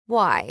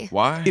Why?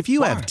 Why? If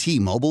you have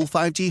T-Mobile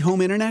 5G home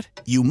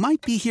internet, you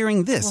might be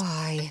hearing this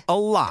Why? a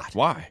lot.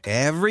 Why?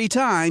 Every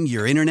time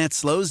your internet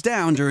slows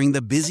down during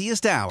the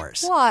busiest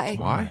hours. Why?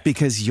 Why?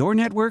 Because your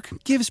network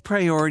gives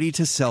priority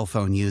to cell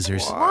phone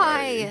users.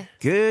 Why?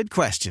 Good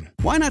question.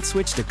 Why not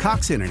switch to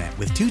Cox Internet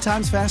with 2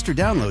 times faster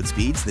download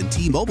speeds than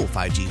T-Mobile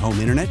 5G home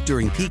internet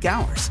during peak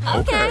hours?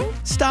 Okay.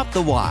 Stop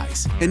the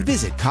whys and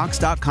visit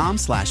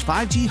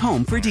cox.com/5G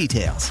home for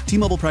details.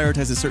 T-Mobile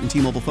prioritizes certain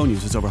T-Mobile phone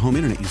users over home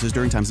internet users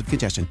during times of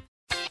congestion.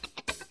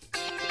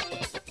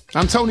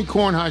 I'm Tony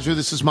Kornheiser.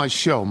 This is my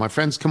show. My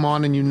friends come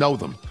on and you know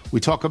them. We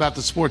talk about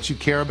the sports you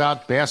care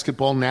about,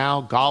 basketball now,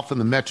 golf, and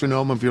the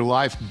metronome of your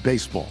life,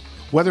 baseball.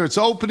 Whether it's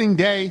opening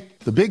day,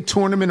 the big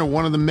tournament, or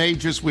one of the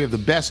majors, we have the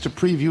best to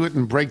preview it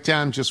and break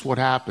down just what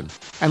happened.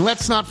 And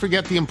let's not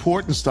forget the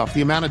important stuff,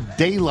 the amount of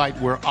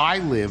daylight where I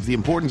live, the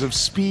importance of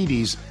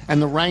speedies,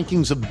 and the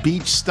rankings of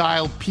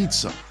beach-style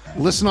pizza.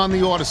 Listen on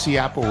the Odyssey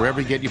app or wherever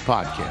you get your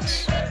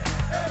podcasts.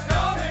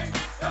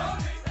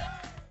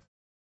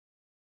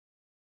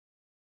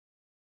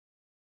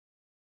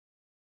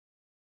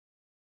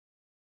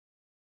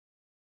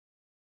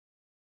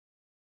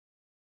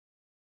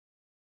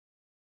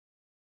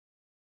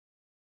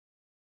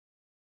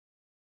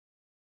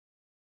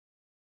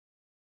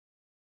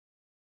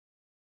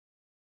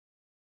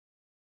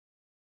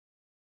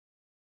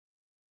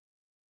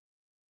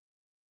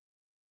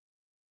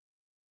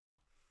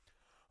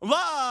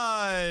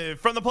 Live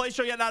from the Play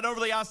Show Yet Not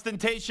Overly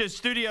Ostentatious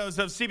studios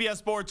of CBS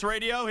Sports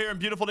Radio here in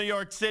beautiful New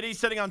York City,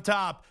 sitting on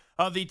top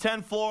of the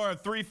 10th floor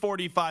of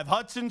 345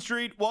 Hudson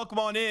Street. Welcome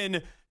on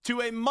in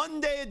to a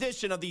Monday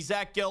edition of the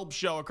Zach Gelb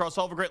Show across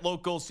all the great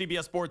local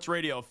CBS Sports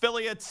Radio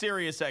affiliates,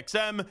 Sirius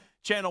XM,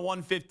 Channel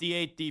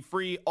 158, the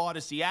free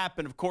Odyssey app,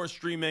 and of course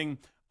streaming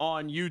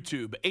on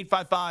YouTube.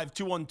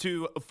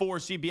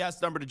 855-212-4CBS,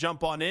 number to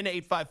jump on in,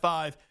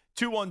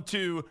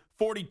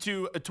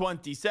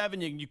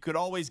 855-212-4227. You could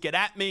always get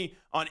at me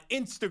on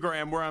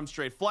Instagram, where I'm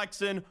straight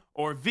flexing,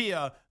 or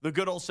via the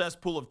good old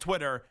cesspool of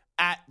Twitter,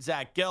 at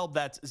Zach Gelb.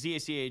 That's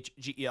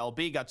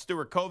ZACHGELB. Got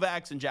Stuart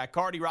Kovacs and Jack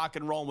Carty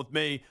rocking and rolling with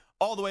me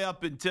all the way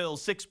up until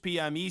 6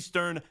 p.m.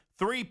 Eastern,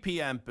 3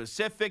 p.m.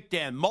 Pacific.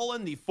 Dan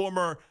Mullen, the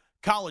former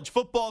college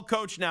football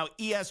coach, now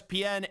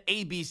ESPN,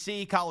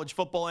 ABC college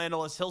football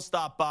analyst. He'll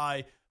stop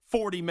by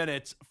 40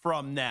 minutes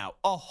from now.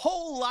 A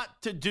whole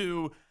lot to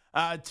do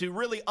to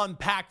really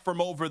unpack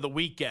from over the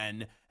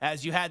weekend,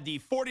 as you had the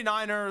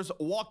 49ers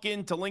walk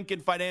into Lincoln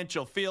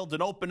Financial Field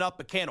and open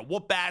up a can of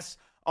whoop-ass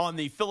on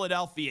the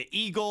Philadelphia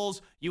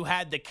Eagles. You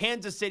had the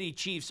Kansas City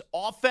Chiefs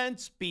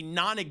offense be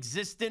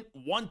non-existent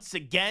once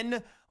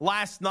again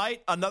last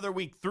night, another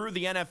week through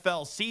the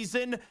NFL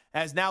season,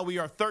 as now we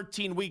are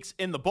 13 weeks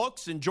in the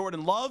books. And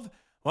Jordan Love,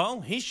 well,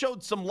 he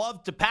showed some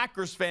love to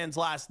Packers fans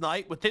last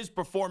night with his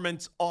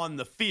performance on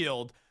the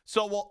field.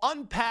 So we'll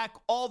unpack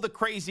all the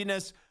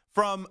craziness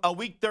from a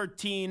Week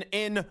 13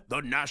 in the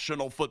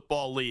National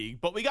Football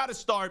League. But we got to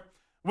start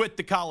with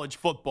the college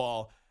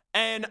football.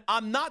 And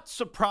I'm not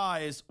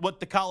surprised what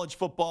the College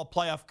Football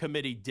Playoff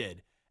Committee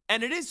did.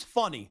 And it is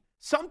funny.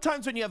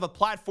 Sometimes when you have a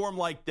platform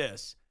like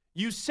this,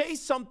 you say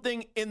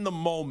something in the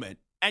moment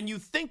and you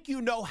think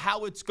you know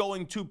how it's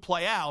going to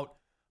play out.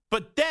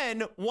 But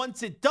then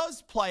once it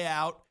does play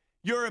out,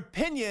 your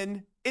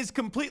opinion is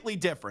completely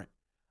different.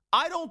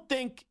 I don't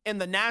think in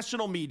the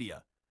national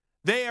media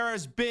there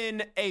has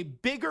been a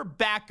bigger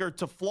backer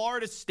to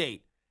Florida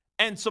State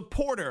and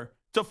supporter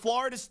to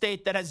Florida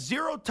State that has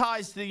zero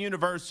ties to the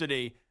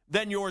university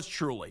than yours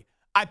truly.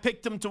 I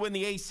picked them to win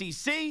the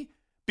ACC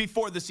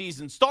before the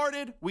season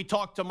started. We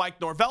talked to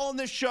Mike Norvell on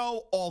this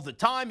show all the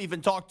time,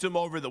 even talked to him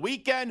over the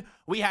weekend.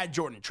 We had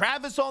Jordan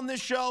Travis on this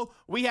show.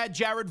 We had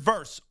Jared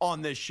Verse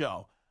on this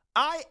show.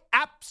 I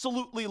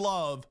absolutely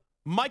love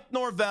Mike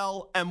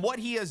Norvell and what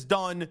he has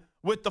done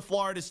with the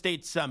Florida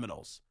State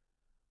Seminoles.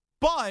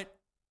 But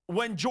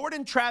when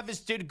Jordan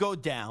Travis did go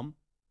down,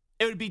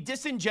 it would be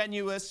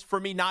disingenuous for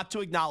me not to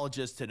acknowledge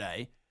this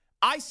today.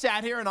 I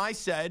sat here and I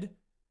said,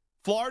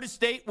 Florida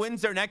State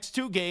wins their next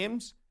 2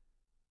 games.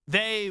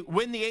 They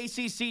win the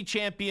ACC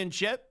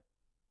championship.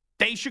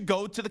 They should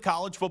go to the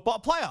college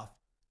football playoff.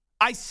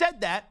 I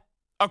said that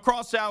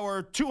across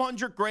our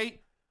 200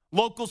 great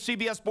local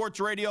CBS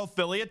Sports Radio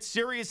affiliates,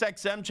 Sirius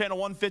XM, Channel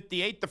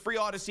 158, the free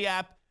Odyssey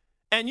app,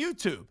 and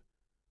YouTube.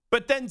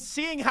 But then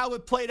seeing how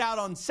it played out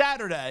on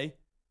Saturday,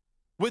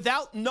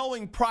 without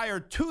knowing prior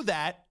to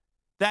that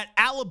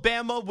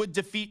Alabama would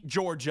defeat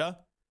Georgia,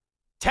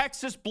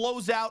 Texas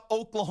blows out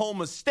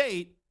Oklahoma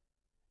State,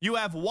 you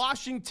have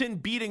Washington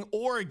beating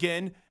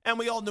Oregon, and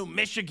we all knew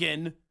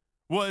Michigan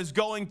was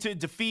going to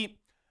defeat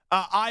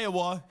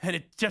Iowa, and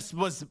it just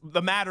was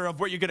the matter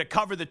of where you're going to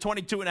cover the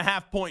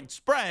 22.5-point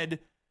spread.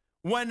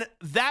 When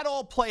that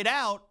all played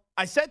out,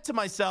 I said to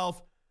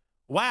myself,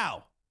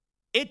 wow,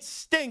 it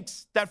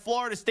stinks that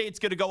Florida State's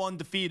going to go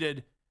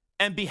undefeated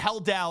and be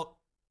held out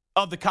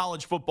of the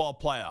college football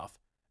playoff.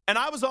 And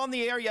I was on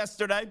the air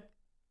yesterday,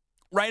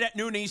 right at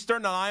noon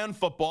Eastern on Eye on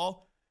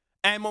Football.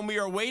 And when we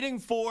were waiting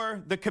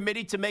for the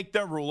committee to make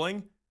their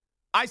ruling,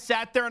 I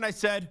sat there and I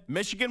said,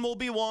 Michigan will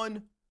be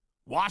 1,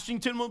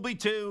 Washington will be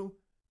 2.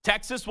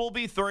 Texas will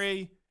be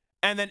 3.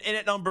 And then in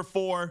at number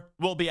 4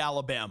 will be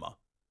Alabama.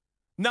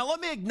 Now,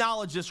 let me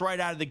acknowledge this right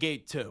out of the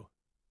gate, too.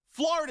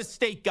 Florida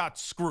State got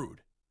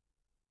screwed.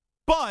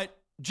 But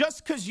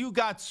just because you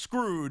got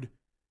screwed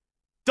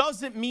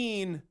doesn't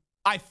mean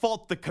I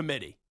fault the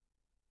committee.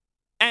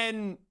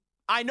 And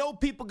I know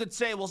people could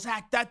say, well,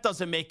 Zach, that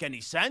doesn't make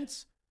any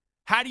sense.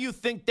 How do you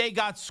think they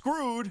got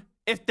screwed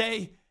if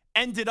they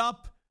ended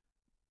up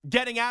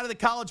getting out of the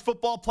college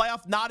football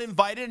playoff, not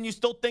invited, and you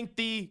still think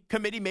the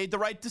committee made the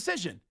right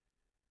decision?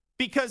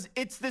 Because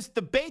it's this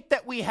debate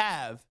that we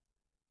have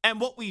and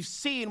what we've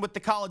seen with the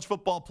college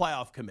football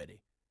playoff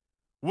committee,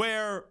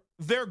 where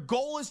their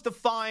goal is to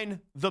find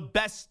the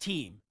best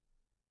team.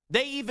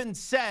 They even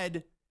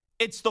said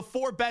it's the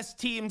 4 best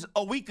teams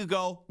a week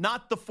ago,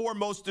 not the 4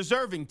 most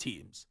deserving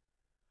teams.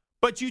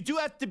 But you do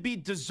have to be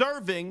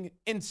deserving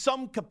in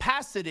some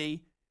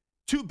capacity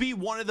to be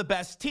one of the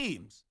best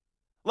teams.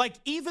 Like,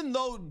 even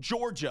though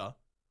Georgia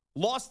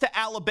lost to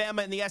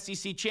Alabama in the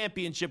SEC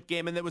championship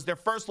game, and it was their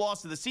first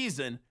loss of the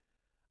season,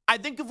 I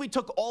think if we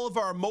took all of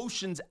our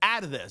emotions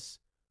out of this,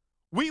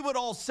 we would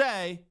all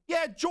say,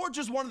 yeah,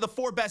 Georgia's one of the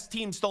 4 best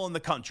teams still in the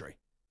country,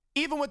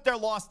 even with their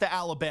loss to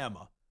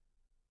Alabama.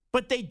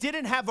 But they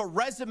didn't have a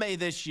resume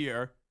this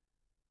year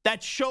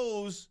that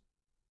shows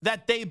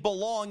that they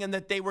belong and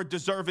that they were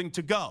deserving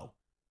to go.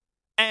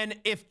 And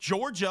if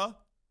Georgia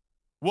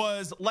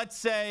was, let's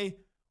say,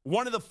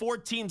 one of the 4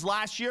 teams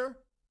last year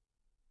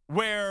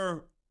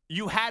where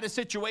you had a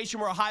situation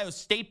where Ohio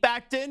State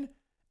backed in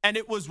and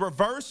it was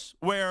reverse,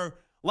 where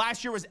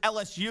last year was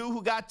LSU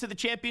who got to the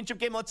championship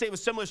game. Let's say it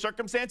was similar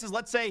circumstances.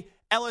 Let's say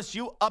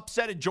LSU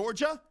upsetted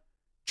Georgia.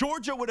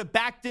 Georgia would have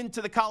backed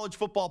into the college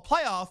football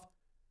playoff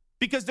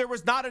because there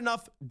was not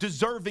enough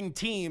deserving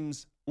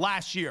teams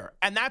last year.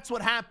 And that's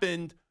what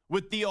happened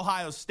with the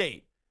Ohio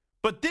State.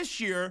 But this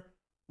year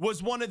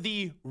was one of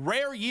the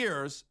rare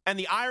years, and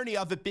the irony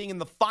of it being in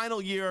the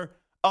final year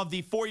of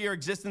the 4-year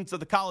existence of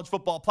the college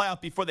football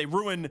playoff before they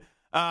ruin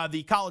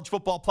the college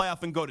football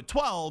playoff and go to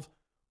 12,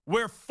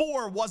 where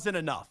 4 wasn't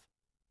enough.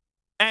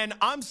 And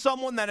I'm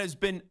someone that has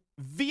been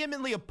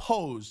vehemently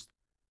opposed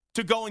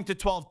to going to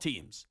 12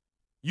 teams.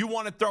 You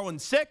want to throw in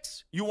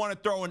 6, you want to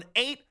throw in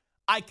 8,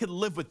 I could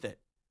live with it.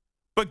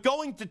 But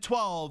going to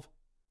 12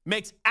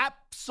 makes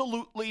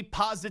absolutely,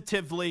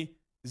 positively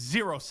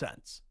 0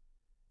 sense.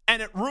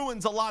 And it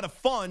ruins a lot of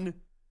fun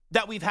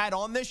that we've had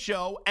on this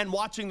show and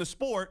watching the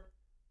sport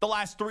the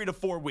last 3 to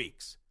 4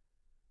 weeks.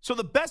 So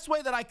the best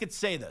way that I could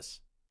say this,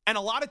 and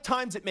a lot of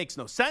times it makes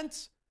no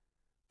sense,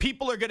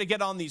 people are going to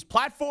get on these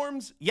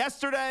platforms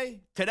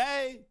yesterday,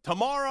 today,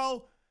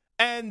 tomorrow,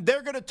 and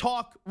they're going to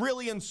talk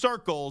really in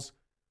circles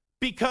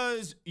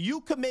because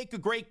you could make a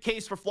great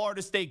case for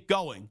Florida State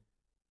going,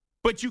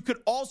 but you could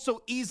also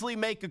easily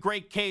make a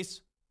great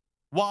case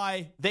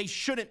why they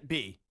shouldn't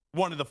be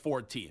one of the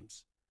 4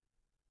 teams.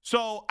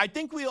 So I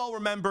think we all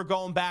remember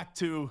going back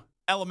to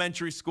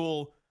elementary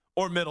school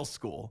or middle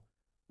school,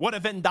 what a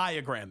Venn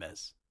diagram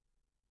is.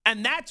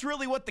 And that's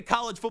really what the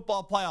college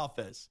football playoff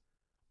is.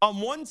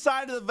 On one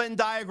side of the Venn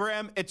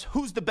diagram, it's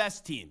who's the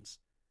best teams.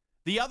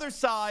 The other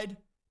side,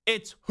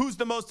 it's who's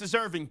the most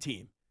deserving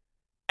team.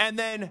 And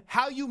then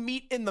how you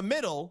meet in the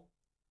middle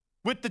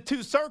with the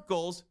 2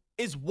 circles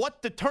is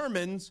what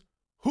determines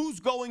who's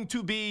going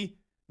to be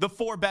the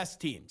 4 best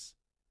teams.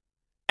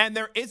 And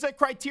there is a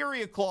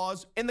criteria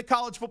clause in the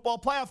college football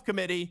playoff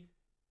committee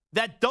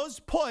that does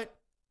put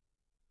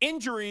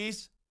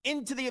injuries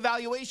into the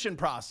evaluation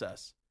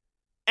process.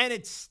 And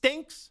it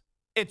stinks,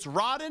 it's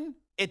rotten,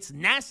 it's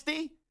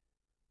nasty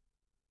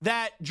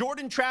that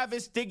Jordan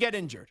Travis did get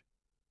injured.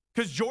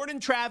 Because Jordan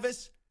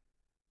Travis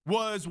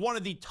was one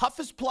of the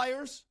toughest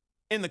players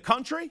in the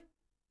country.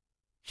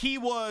 He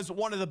was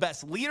one of the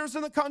best leaders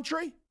in the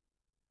country.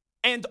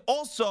 And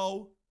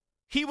also,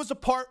 he was a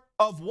part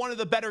of one of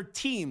the better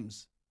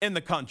teams in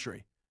the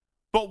country.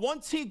 But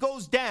once he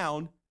goes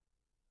down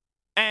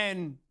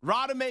and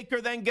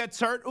Rodemaker then gets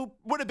hurt, who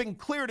would have been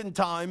cleared in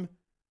time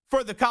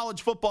for the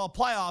college football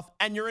playoff,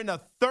 and you're in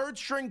a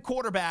 3rd-string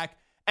quarterback,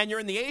 and you're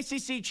in the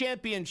ACC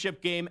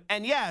championship game,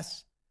 and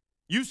yes,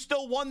 you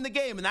still won the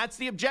game, and that's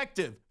the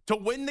objective, to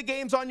win the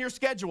games on your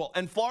schedule.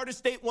 And Florida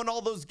State won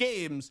all those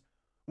games.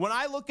 When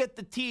I look at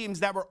the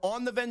teams that were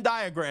on the Venn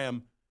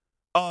diagram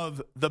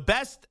of the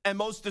best and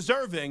most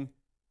deserving,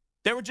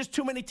 there were just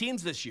too many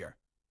teams this year.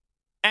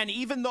 And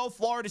even though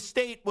Florida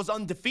State was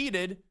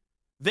undefeated,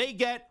 they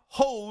get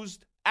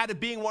hosed out of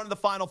being one of the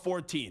Final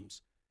 4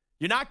 teams.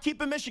 You're not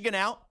keeping Michigan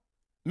out.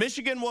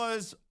 Michigan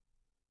was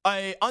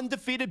an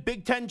undefeated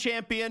Big Ten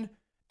champion,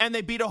 and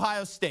they beat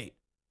Ohio State.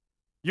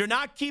 You're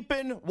not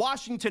keeping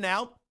Washington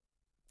out.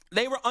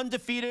 They were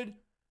undefeated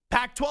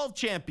Pac-12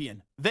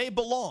 champion. They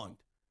belonged.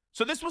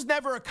 So this was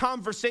never a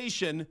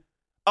conversation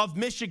of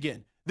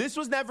Michigan. This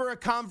was never a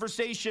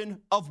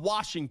conversation of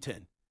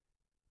Washington.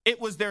 It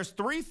was there's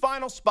 3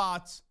 final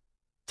spots,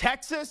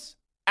 Texas,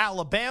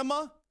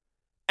 Alabama,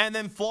 and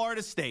then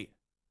Florida State.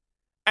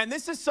 And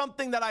this is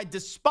something that I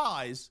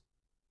despise,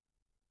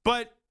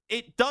 but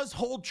it does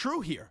hold true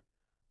here.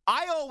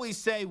 I always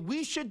say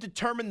we should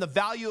determine the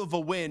value of a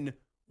win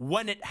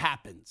when it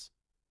happens.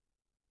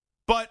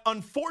 But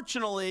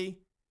unfortunately,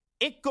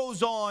 it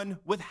goes on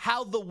with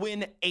how the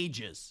win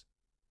ages.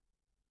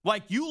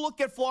 Like, you look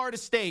at Florida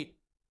State.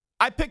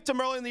 I picked them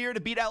early in the year to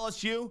beat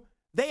LSU.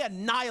 They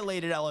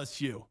annihilated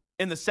LSU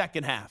in the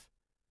second half.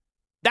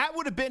 That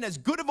would have been as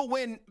good of a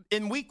win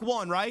in week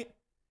one, right?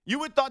 You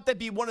would have thought that'd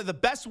be one of the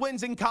best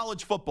wins in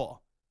college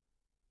football.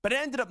 But it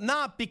ended up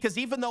not, because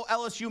even though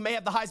LSU may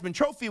have the Heisman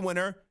Trophy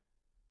winner,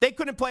 they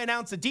couldn't play an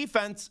ounce of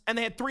defense, and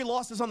they had 3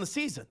 losses on the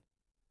season.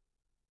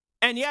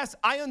 And yes,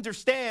 I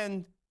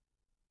understand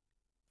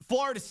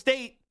Florida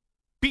State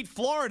beat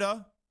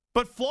Florida,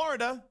 but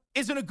Florida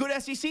isn't a good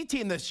SEC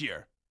team this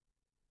year.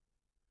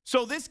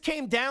 So this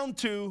came down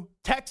to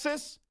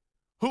Texas,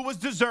 who was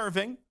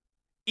deserving,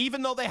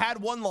 even though they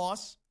had 1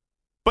 loss,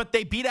 but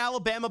they beat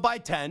Alabama by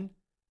 10.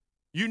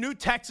 You knew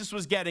Texas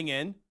was getting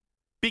in,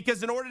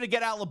 because in order to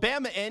get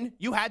Alabama in,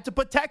 you had to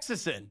put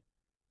Texas in.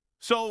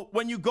 So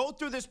when you go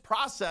through this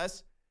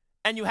process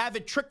and you have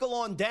it trickle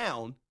on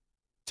down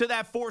to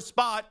that 4th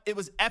spot, it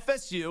was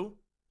FSU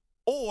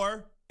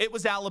or it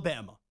was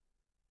Alabama.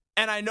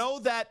 And I know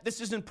that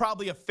this isn't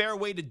probably a fair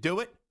way to do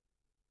it.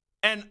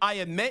 And I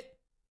admit,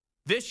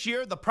 this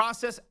year the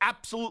process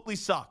absolutely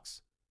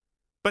sucks.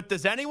 But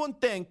does anyone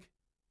think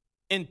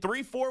in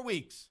 3-4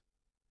 weeks,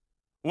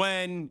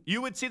 when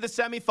you would see the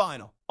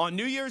semifinal on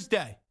New Year's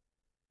Day,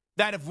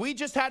 that if we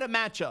just had a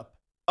matchup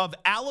of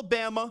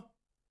Alabama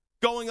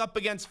going up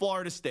against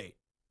Florida State,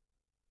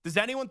 does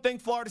anyone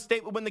think Florida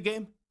State would win the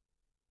game?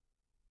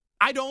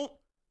 I don't.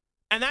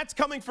 And that's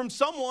coming from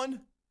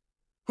someone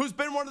who's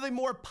been one of the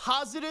more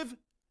positive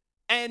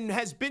and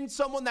has been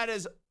someone that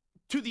has,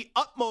 to the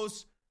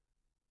utmost,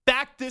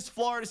 backed this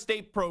Florida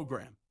State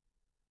program.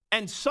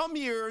 And some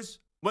years,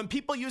 when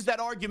people use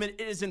that argument,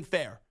 it isn't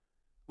fair.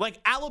 Like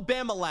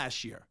Alabama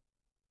last year.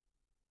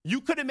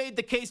 You could have made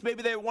the case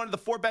maybe they were one of the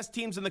 4 best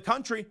teams in the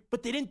country,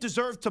 but they didn't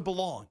deserve to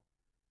belong.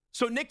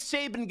 So Nick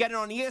Saban getting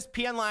on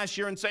ESPN last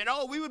year and saying,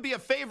 oh, we would be a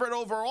favorite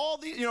over all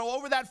the,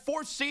 over that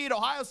 4th seed,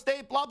 Ohio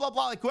State, blah, blah,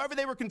 blah, like whoever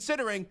they were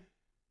considering.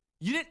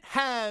 You didn't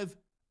have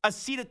a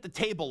seat at the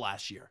table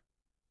last year.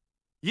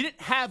 You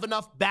didn't have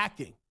enough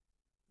backing.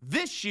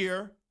 This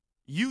year,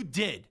 you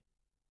did.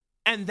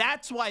 And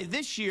that's why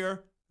this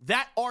year,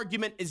 that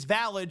argument is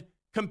valid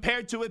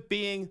compared to it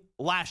being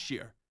last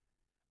year.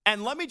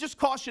 And let me just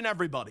caution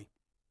everybody,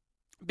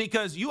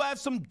 because you have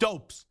some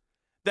dopes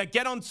that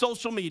get on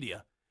social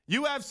media.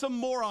 You have some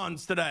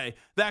morons today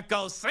that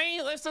go,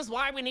 see, this is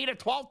why we need a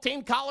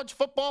 12-team college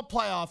football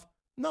playoff.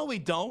 No, we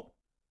don't.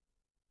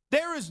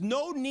 There is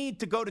no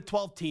need to go to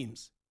 12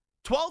 teams.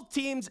 12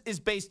 teams is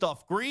based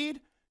off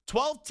greed.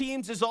 12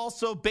 teams is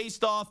also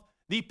based off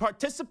the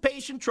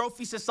participation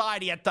trophy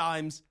society at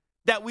times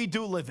that we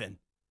do live in.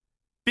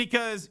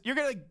 Because you're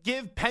going to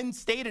give Penn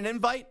State an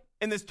invite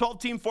in this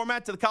 12-team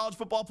format to the college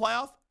football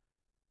playoff?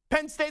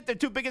 Penn State, their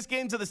 2 biggest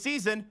games of the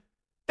season,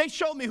 they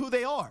showed me who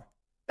they are.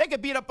 They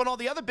could beat up on all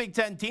the other Big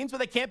Ten teams, but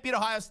they can't beat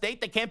Ohio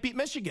State. They can't beat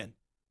Michigan.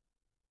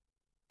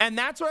 And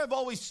that's where I've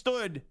always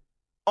stood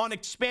on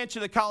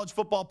expansion of the college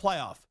football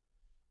playoff.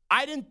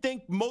 I didn't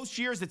think most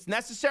years it's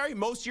necessary.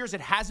 Most years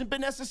it hasn't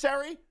been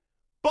necessary.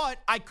 But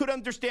I could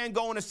understand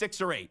going to 6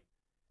 or 8.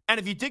 And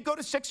if you did go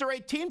to 6 or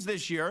 8 teams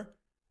this year,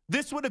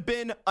 this would have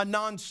been a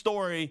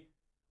non-story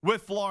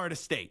with Florida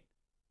State.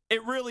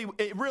 It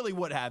really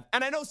would have.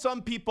 And I know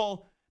some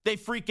people, they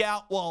freak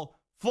out. Well,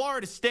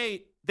 Florida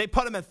State, they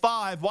put them at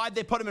 5. Why'd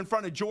they put them in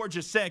front of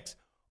Georgia 6?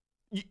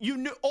 You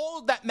knew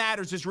all that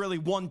matters is really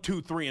 1,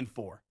 2, 3, and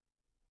 4.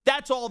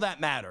 That's all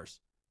that matters.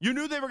 You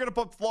knew they were going to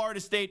put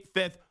Florida State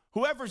 5th.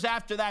 Whoever's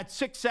after that,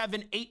 6,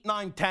 7, 8,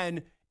 9,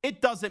 10,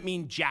 it doesn't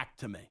mean jack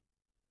to me.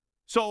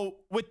 So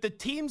with the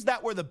teams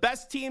that were the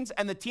best teams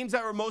and the teams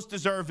that were most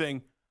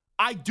deserving,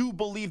 I do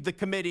believe the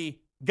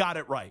committee got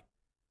it right.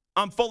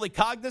 I'm fully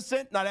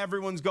cognizant. Not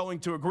everyone's going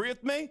to agree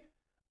with me.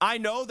 I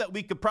know that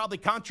we could probably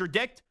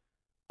contradict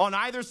on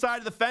either side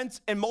of the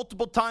fence and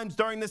multiple times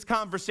during this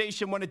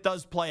conversation when it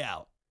does play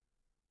out.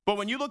 But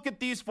when you look at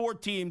these 4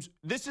 teams,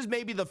 this is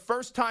maybe the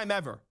first time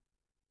ever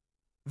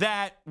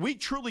that we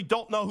truly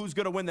don't know who's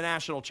going to win the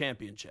national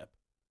championship.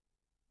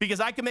 Because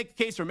I can make a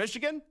case for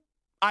Michigan.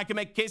 I can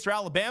make a case for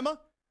Alabama.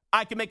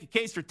 I can make a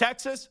case for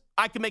Texas.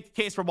 I can make a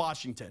case for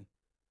Washington.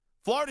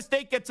 Florida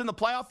State gets in the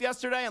playoff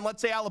yesterday, and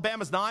let's say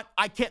Alabama's not.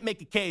 I can't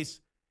make a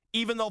case,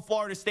 even though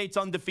Florida State's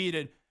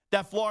undefeated,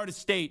 that Florida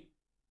State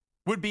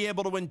would be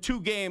able to win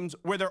 2 games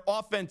where their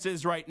offense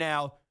is right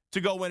now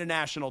to go win a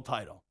national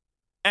title.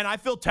 And I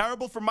feel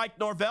terrible for Mike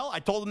Norvell.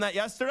 I told him that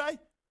yesterday.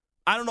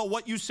 I don't know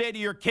what you say to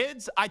your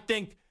kids. I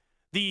think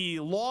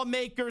the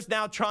lawmakers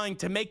now trying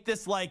to make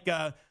this like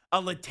a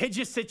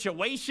litigious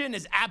situation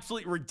is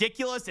absolutely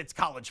ridiculous. It's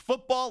college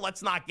football.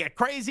 Let's not get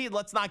crazy.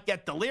 Let's not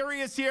get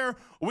delirious here.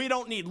 We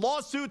don't need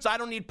lawsuits. I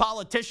don't need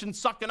politicians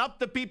sucking up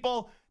to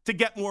people to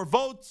get more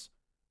votes.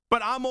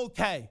 But I'm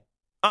okay.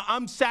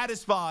 I'm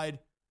satisfied,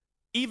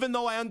 even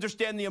though I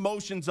understand the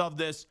emotions of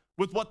this,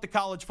 with what the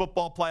College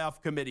Football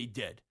Playoff Committee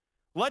did.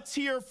 Let's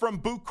hear from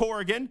Boo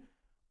Corrigan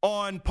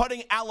on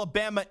putting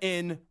Alabama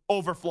in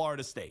over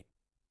Florida State?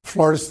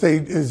 Florida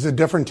State is a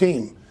different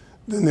team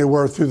than they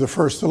were through the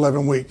first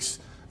 11 weeks.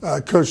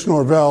 Coach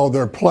Norvell,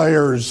 their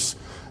players,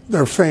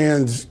 their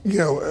fans,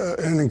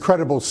 an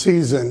incredible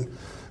season.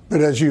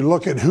 But as you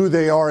look at who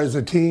they are as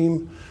a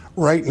team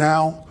right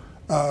now,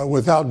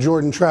 without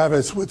Jordan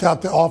Travis,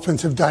 without the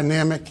offensive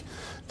dynamic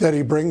that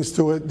he brings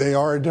to it, they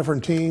are a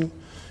different team.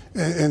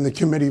 And the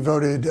committee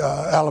voted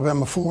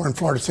Alabama 4 and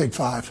Florida State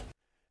 5.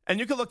 And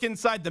you can look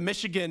inside the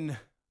Michigan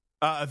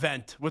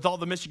event with all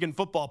the Michigan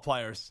football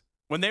players.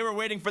 When they were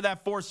waiting for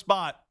that 4th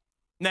spot,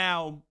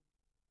 now,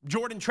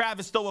 Jordan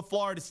Travis still with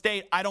Florida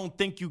State, I don't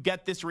think you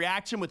get this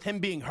reaction with him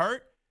being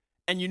hurt,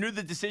 and you knew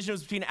the decision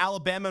was between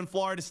Alabama and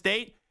Florida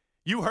State.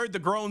 You heard the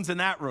groans in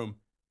that room.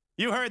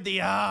 You heard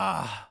the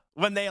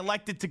when they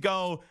elected to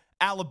go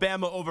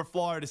Alabama over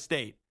Florida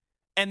State.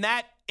 And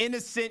that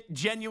innocent,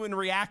 genuine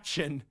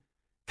reaction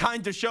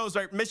kind of shows,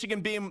 right,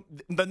 Michigan being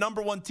the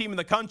number 1 team in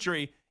the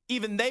country,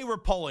 even they were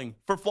pulling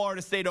for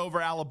Florida State over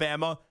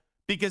Alabama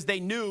because they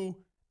knew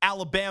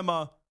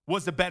Alabama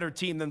was a better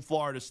team than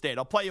Florida State.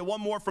 I'll play you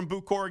one more from Boo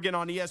Corrigan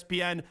on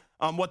ESPN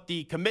on what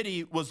the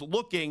committee was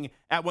looking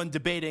at when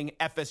debating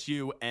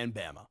FSU and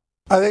Bama.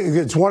 I think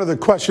it's one of the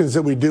questions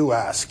that we do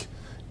ask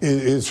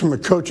is from a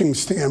coaching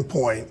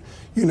standpoint,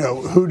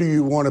 who do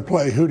you want to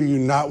play? Who do you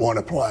not want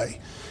to play?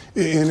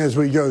 And as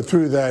we go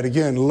through that,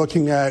 again,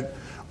 looking at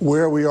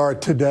where we are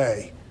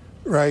today,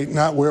 right?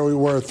 Not where we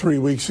were 3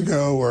 weeks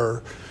ago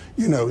or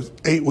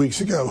 8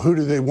 weeks ago. Who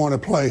do they want to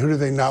play? Who do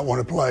they not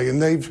want to play?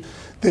 And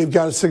they've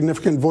got a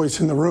significant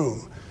voice in the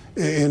room.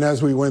 And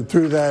as we went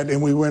through that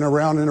and we went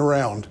around and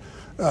around,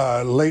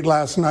 late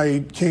last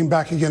night, came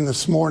back again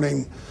this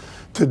morning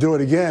to do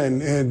it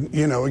again. And,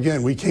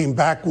 again, we came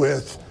back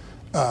with,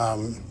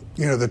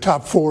 the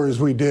top 4 as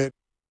we did.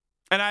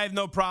 And I have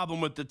no problem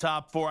with the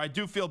top 4. I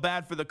do feel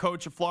bad for the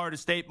coach of Florida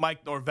State,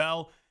 Mike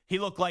Norvell. He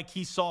looked like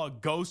he saw a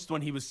ghost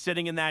when he was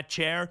sitting in that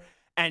chair.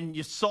 And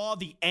you saw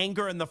the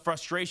anger and the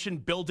frustration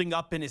building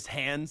up in his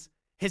hands.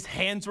 His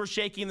hands were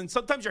shaking. And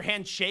sometimes your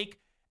hands shake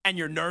and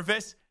you're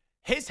nervous.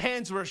 His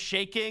hands were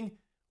shaking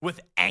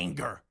with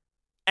anger.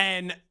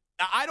 And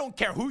I don't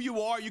care who you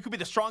are. You could be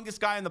the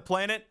strongest guy on the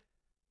planet.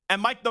 And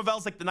Mike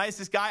Norvell's like the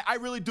nicest guy. I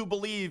really do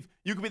believe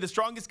you could be the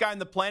strongest guy on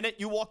the planet.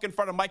 You walk in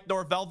front of Mike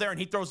Norvell there and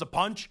he throws a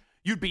punch,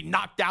 you'd be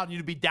knocked out and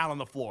you'd be down on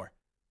the floor.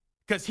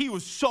 Because he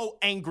was so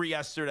angry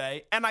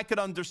yesterday, and I could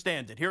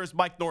understand it. Here is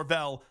Mike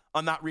Norvell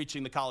on not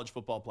reaching the college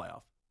football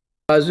playoff.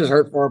 I was just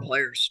hurt for our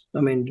players.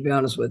 I mean, to be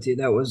honest with you,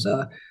 that was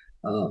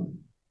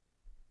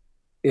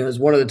it was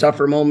one of the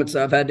tougher moments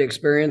I've had to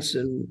experience,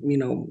 and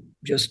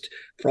just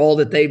for all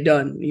that they've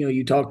done.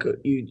 You talk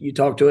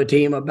to a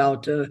team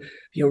about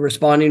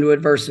responding to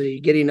adversity,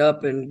 getting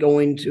up and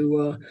going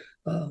to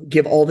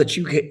give all that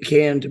you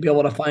can to be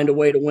able to find a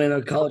way to win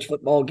a college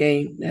football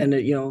game. And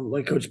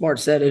like Coach Smart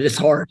said, it is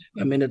hard.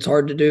 I mean, it's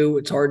hard to do.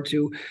 It's hard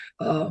to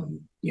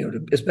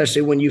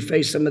especially when you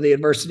face some of the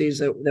adversities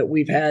that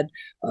we've had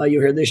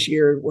here this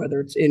year, whether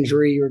it's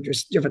injury or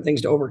just different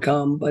things to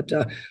overcome. But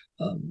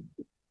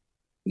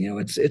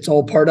it's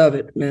all part of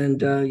it.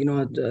 And,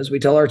 as we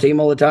tell our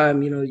team all the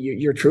time,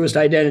 your truest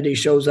identity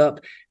shows up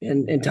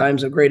in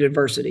times of great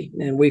adversity.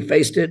 And we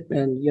faced it,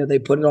 and, they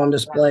put it on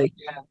display.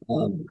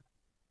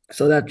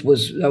 So that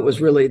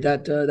was really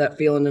that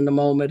feeling in the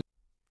moment.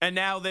 And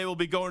now they will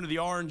be going to the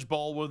Orange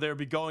Bowl where they'll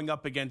be going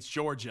up against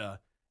Georgia.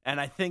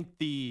 And I think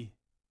the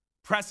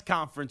press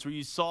conference where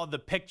you saw the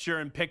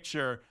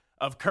picture-in-picture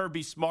of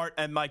Kirby Smart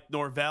and Mike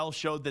Norvell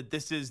showed that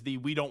this is the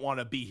we don't want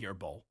to be here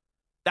bowl.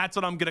 That's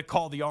what I'm going to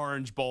call the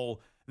Orange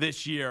Bowl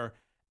this year.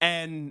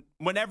 And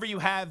whenever you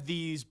have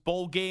these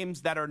bowl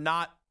games that are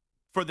not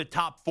for the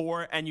top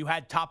 4 and you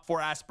had top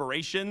 4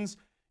 aspirations,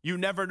 you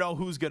never know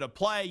who's going to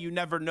play. You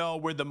never know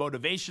where the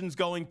motivation's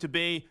going to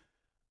be.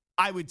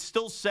 I would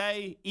still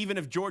say, even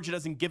if Georgia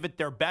doesn't give it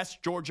their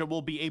best, Georgia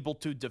will be able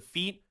to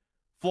defeat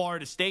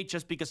Florida State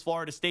just because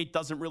Florida State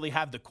doesn't really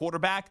have the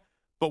quarterback.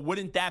 But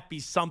wouldn't that be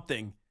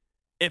something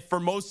if for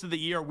most of the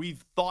year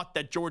we've thought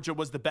that Georgia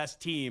was the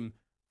best team?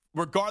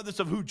 Regardless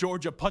of who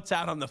Georgia puts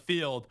out on the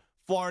field,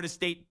 Florida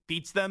State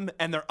beats them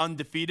and they're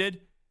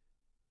undefeated.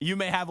 You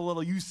may have a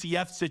little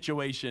UCF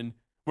situation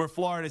where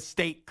Florida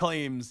State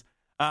claims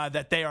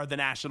that they are the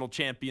national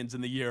champions in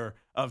the year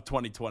of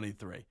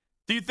 2023.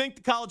 Do you think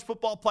the College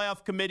Football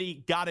Playoff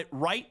Committee got it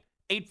right?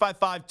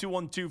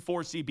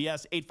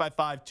 855-212-4CBS,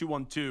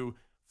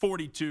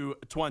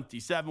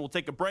 855-212-4227. We'll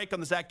take a break on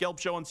the Zach Gelb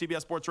Show on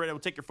CBS Sports Radio.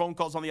 We'll take your phone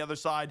calls on the other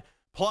side.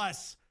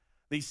 Plus,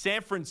 the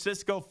San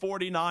Francisco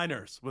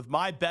 49ers with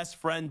my best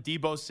friend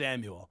Deebo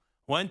Samuel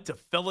went to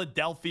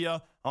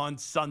Philadelphia on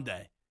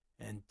Sunday.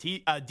 And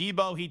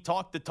Deebo, he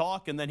talked the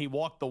talk and then he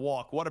walked the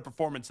walk. What a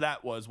performance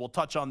that was. We'll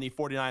touch on the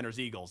 49ers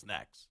Eagles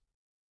next.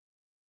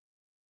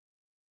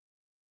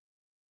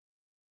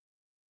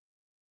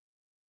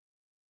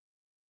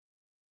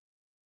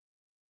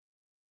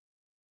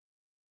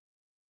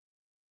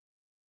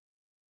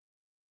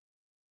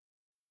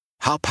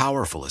 How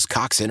powerful is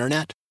Cox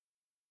Internet?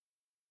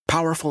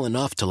 Powerful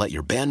enough to let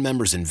your band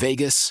members in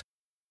Vegas,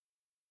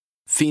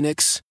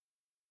 Phoenix,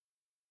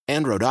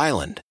 and Rhode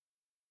Island.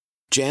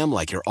 Jam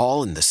like you're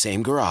all in the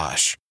same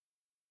garage.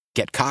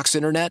 Get Cox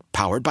Internet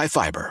powered by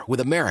fiber with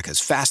America's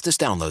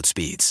fastest download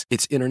speeds.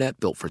 It's internet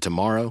built for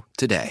tomorrow,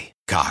 today.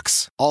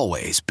 Cox,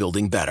 always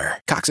building better.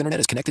 Cox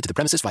Internet is connected to the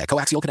premises via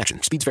coaxial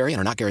connection. Speeds vary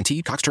and are not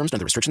guaranteed. Cox terms and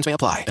other restrictions may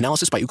apply.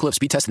 Analysis by Ookla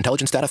Speed Test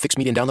Intelligence Data. Fixed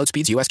median download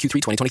speeds. US Q3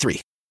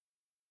 2023.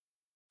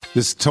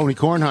 This is Tony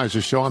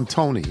Kornheiser's show. I'm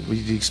Tony.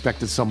 You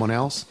expected someone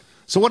else?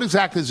 So what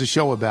exactly is the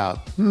show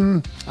about?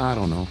 I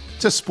don't know.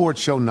 It's a sports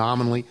show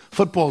nominally.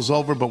 Football's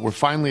over, but we're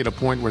finally at a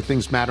point where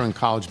things matter in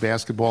college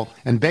basketball,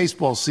 and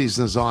baseball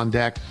season is on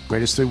deck.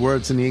 Greatest 3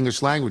 words in the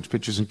English language,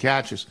 pitchers and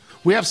catchers.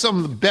 We have some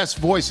of the best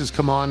voices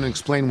come on and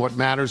explain what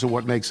matters or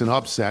what makes an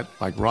upset,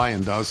 like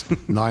Ryan does,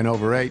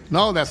 9/8.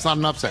 No, that's not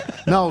an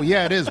upset. No,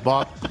 yeah, it is,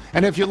 Bob.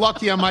 And if you're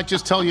lucky, I might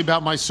just tell you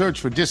about my search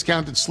for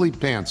discounted sleep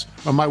pants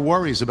or my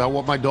worries about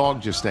what my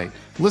dog just ate.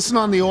 Listen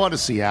on the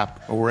Odyssey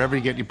app or wherever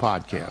you get your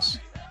podcasts.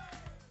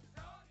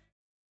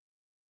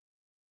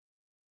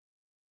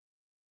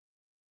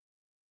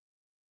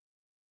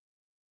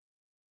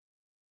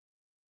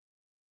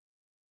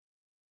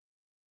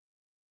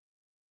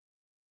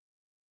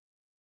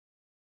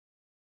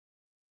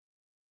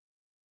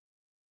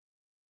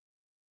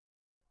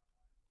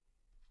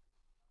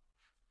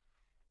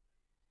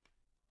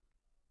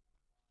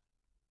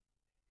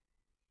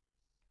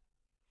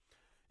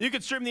 You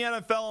can stream the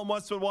NFL on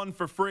Westwood One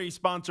for free,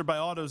 sponsored by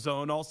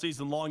AutoZone. All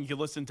season long, you can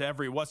listen to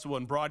every Westwood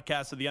One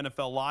broadcast of the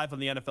NFL live on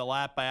the NFL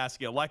app by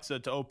asking Alexa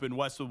to open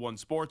Westwood One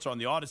Sports on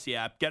the Odyssey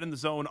app. Get in the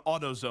zone,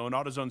 AutoZone.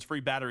 AutoZone's free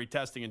battery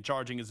testing and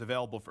charging is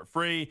available for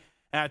free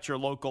at your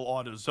local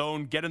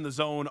AutoZone. Get in the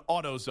zone,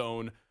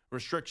 AutoZone.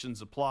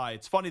 Restrictions apply.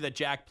 It's funny that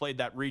Jack played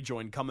that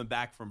rejoin coming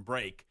back from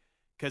break,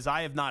 because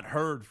I have not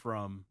heard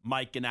from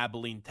Mike in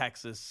Abilene,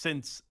 Texas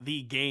since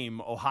the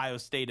game, Ohio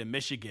State and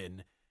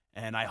Michigan.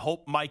 And I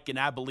hope Mike in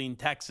Abilene,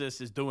 Texas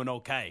is doing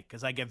okay,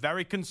 because I get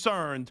very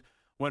concerned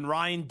when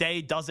Ryan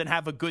Day doesn't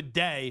have a good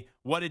day,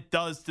 what it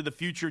does to the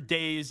future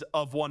days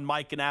of one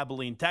Mike in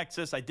Abilene,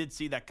 Texas. I did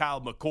see that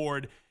Kyle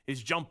McCord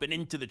is jumping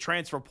into the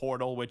transfer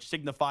portal, which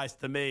signifies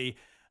to me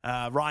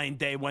Ryan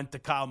Day went to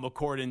Kyle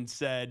McCord and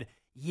said,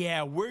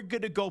 yeah, we're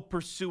going to go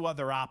pursue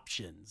other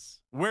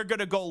options. We're going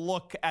to go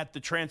look at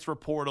the transfer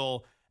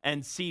portal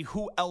and see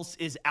who else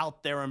is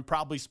out there and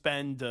probably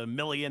spend $1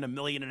 million, $1.5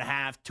 million,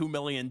 $2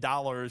 million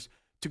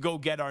to go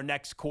get our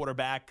next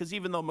quarterback. Because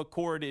even though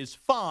McCord is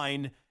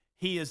fine,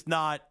 he is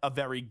not a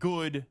very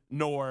good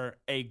nor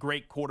a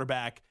great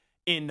quarterback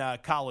in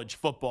college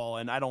football.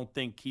 And I don't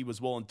think he was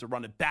willing to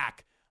run it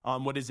back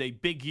on what is a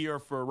big year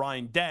for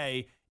Ryan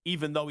Day,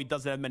 even though he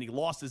doesn't have many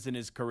losses in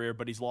his career,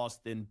 but he's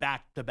lost in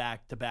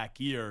back-to-back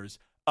years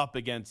up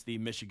against the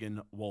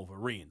Michigan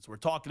Wolverines. We're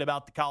talking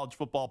about the College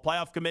Football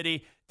Playoff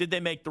Committee. Did they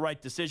make the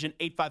right decision?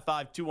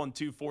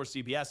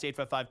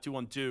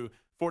 855-212-4CBS,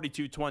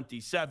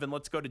 855-212-4227.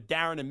 Let's go to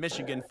Darren in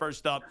Michigan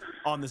first up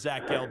on the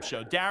Zach Gelb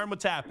Show. Darren,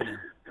 what's happening?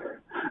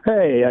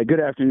 Hey, good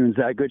afternoon,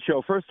 Zach. Good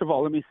show. First of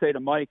all, let me say to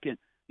Mike and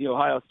the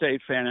Ohio State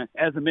fan,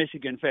 as a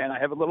Michigan fan, I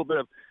have a little bit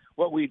of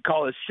what we'd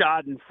call a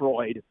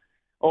schadenfreude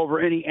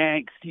over any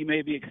angst he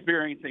may be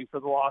experiencing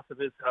for the loss of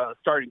his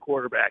starting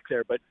quarterback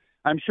there. But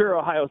I'm sure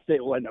Ohio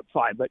State will end up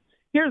fine. But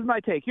here's my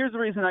take. Here's the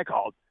reason I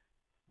called.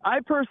 I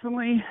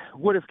personally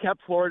would have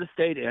kept Florida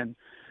State in.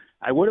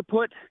 I would have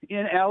put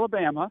in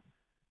Alabama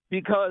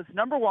because,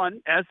 number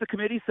one, as the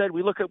committee said,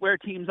 we look at where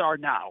teams are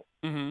now.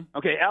 Mm-hmm.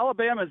 Okay,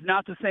 Alabama is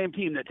not the same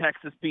team that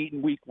Texas beat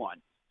in week 1.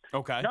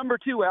 Okay. Number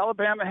two,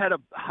 Alabama had a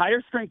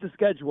higher strength of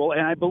schedule,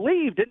 and I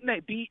believe, didn't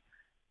they beat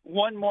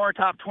one more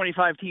top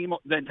 25 team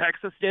than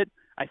Texas did?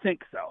 I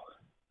think so.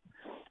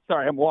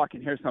 Sorry, I'm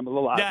walking here, so I'm a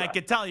little out. Yeah, I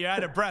could tell you're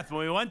out of breath.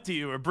 When we went to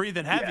you, we're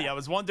breathing heavy. Yeah. I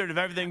was wondering if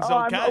everything's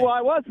okay.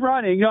 I was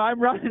running. I'm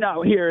running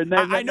out here. And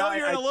then I know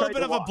you're in a little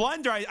bit of a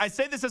blender. I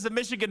say this as a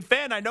Michigan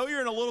fan. I know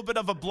you're in a little bit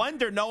of a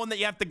blender knowing that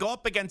you have to go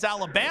up against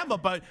Alabama,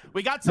 but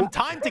we got some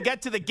time to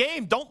get to the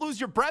game. Don't lose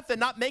your breath and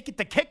not make it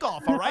to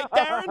kickoff, all right,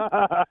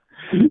 Darren?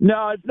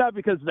 No, it's not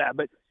because of that.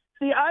 But,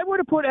 see, I would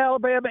have put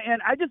Alabama in.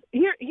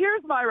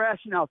 Here's my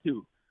rationale,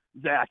 too,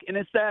 Zach, and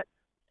it's that,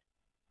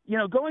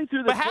 going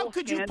through the. But how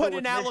could you put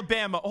in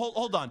Alabama?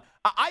 Hold on.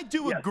 I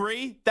do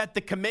agree that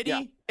the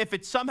committee, if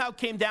it somehow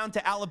came down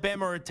to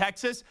Alabama or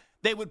Texas,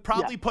 they would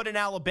probably put in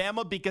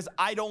Alabama because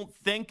I don't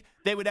think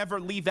they would ever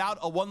leave out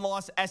a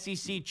one-loss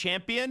SEC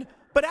champion.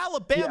 But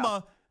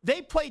Alabama,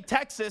 they played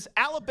Texas.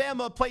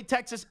 Alabama played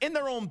Texas in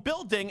their own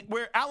building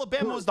where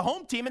Alabama was the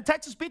home team, and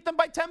Texas beat them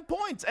by 10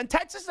 points. And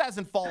Texas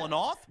hasn't fallen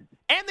off.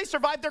 And they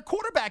survived their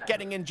quarterback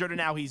getting injured, and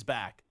now he's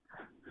back.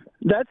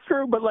 That's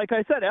true, but like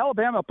I said,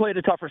 Alabama played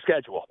a tougher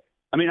schedule.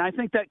 I mean, I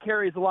think that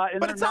carries a lot.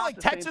 But it's not like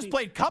Texas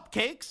played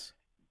cupcakes.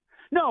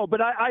 No,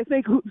 but I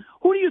think who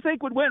do you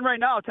think would win right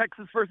now,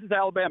 Texas versus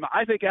Alabama?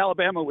 I think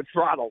Alabama would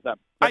throttle them.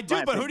 I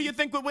do, but who do you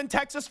think would win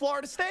Texas,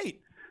 Florida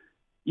State?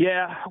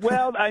 Yeah,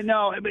 well, I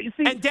know. But you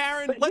see, and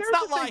Darren, let's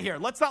not lie here.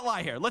 Let's not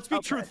lie here. Let's be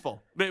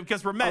truthful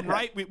because we're men,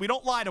 right? We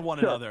don't lie to one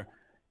another.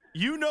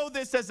 You know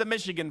this as a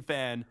Michigan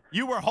fan.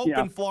 You were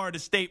hoping Florida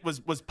State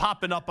was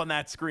popping up on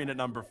that screen at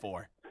number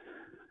 4.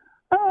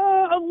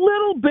 A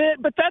little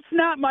bit, but that's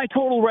not my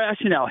total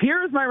rationale.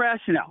 Here's my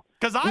rationale.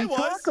 Because I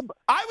was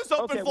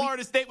hoping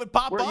Florida State would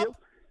pop up. You?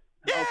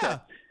 Yeah. Okay.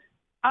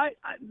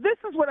 This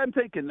is what I'm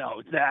thinking,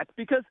 though, Zach,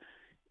 because,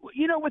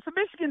 with the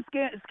Michigan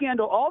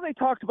scandal, all they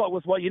talked about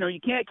was, you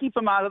can't keep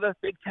them out of the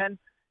Big Ten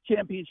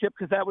championship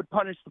because that would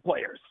punish the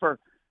players for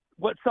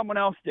what someone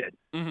else did.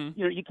 Mm-hmm.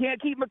 You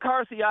can't keep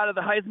McCarthy out of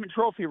the Heisman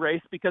Trophy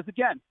race because,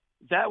 again,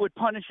 that would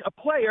punish a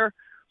player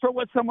for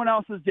what someone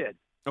else did.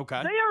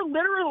 Okay. They are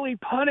literally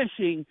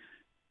punishing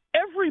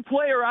every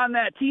player on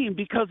that team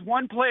because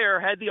one player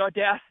had the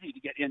audacity to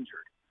get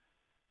injured.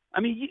 I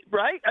mean,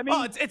 right? I mean,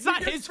 well, it's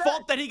not his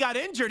fault that he got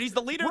injured. He's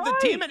the leader of the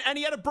team, and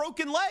he had a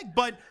broken leg.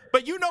 But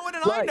you know it,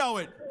 and I know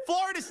it.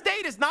 Florida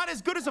State is not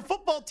as good as a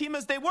football team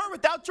as they were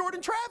without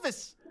Jordan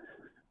Travis.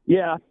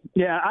 Yeah.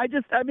 Look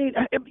at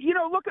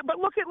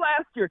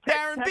last year.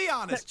 Darren, be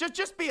honest.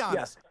 Just be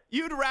honest.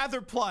 Yeah. You'd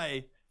rather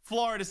play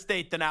Florida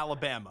State than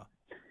Alabama.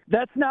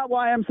 That's not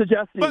why I'm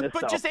suggesting this.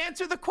 But just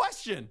answer the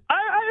question. I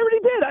already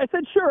did. I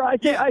said sure. I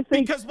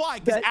think because why?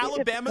 Because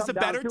Alabama's a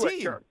better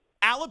team. Sure.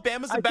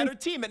 Alabama's a better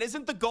team, and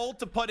isn't the goal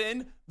to put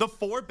in the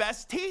 4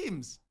 best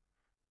teams?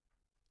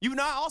 You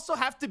now also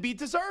have to be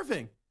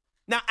deserving.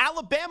 Now,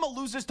 Alabama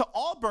loses to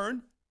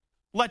Auburn,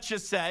 let's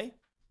just say,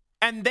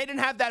 and they didn't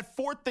have that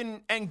 4th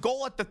and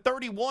goal at the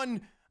 31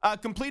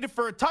 completed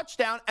for a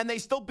touchdown, and they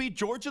still beat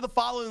Georgia the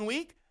following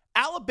week.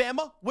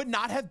 Alabama would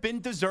not have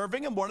been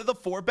deserving and one of the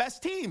 4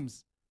 best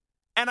teams.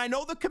 And I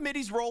know the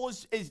committee's role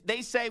is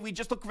they say we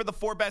just look for the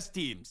 4 best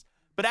teams.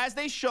 But as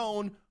they've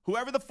shown,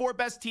 whoever the 4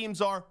 best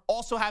teams are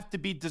also have to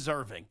be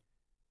deserving.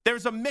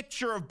 There's a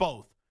mixture of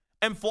both.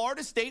 And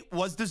Florida State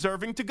was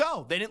deserving to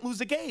go. They didn't lose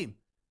a game.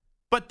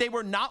 But they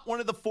were not one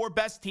of the 4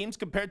 best teams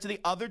compared to the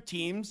other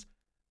teams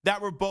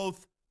that were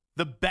both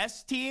the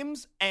best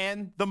teams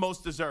and the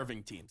most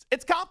deserving teams.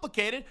 It's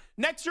complicated.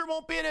 Next year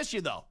won't be an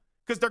issue, though,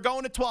 because they're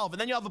going to 12. And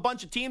then you have a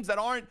bunch of teams that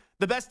aren't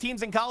the best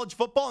teams in college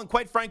football and,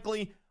 quite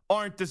frankly,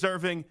 aren't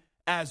deserving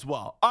as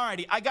well. All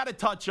righty, I got to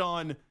touch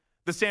on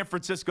the San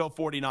Francisco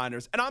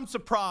 49ers. And I'm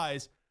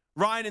surprised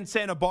Ryan in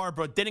Santa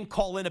Barbara didn't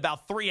call in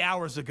about 3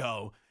 hours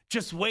ago,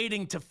 just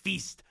waiting to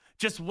feast,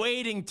 just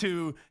waiting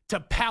to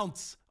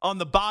pounce on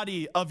the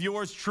body of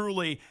yours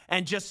truly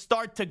and just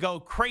start to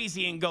go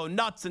crazy and go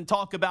nuts and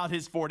talk about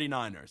his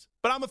 49ers.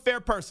 But I'm a fair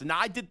person. Now,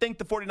 I did think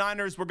the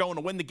 49ers were going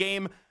to win the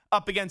game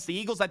up against the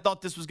Eagles. I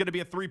thought this was going to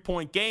be a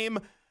 3-point game.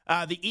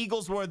 The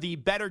Eagles were the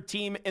better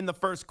team in the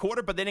first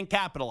quarter, but they didn't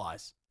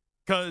capitalize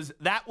because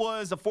that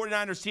was a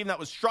 49ers team that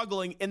was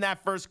struggling in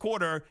that first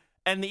quarter,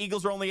 and the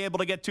Eagles were only able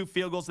to get 2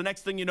 field goals. The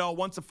next thing you know,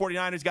 once the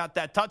 49ers got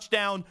that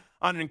touchdown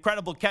on an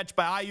incredible catch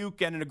by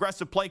Ayuk and an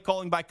aggressive play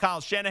calling by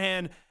Kyle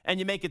Shanahan, and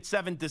you make it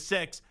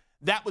 7-6,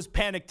 that was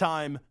panic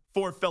time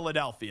for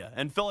Philadelphia.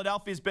 And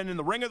Philadelphia's been in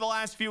the ringer the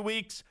last few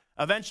weeks.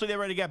 Eventually, they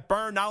were ready to get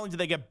burned. Not only did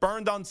they get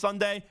burned on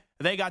Sunday,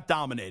 they got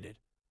dominated.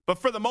 But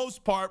for the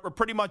most part, we're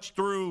pretty much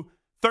through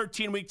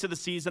 13 weeks of the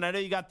season. I know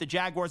you got the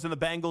Jaguars and the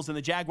Bengals, and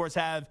the Jaguars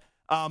have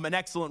an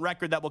excellent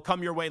record that will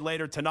come your way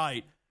later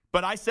tonight.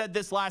 But I said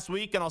this last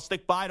week, and I'll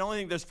stick by it. I don't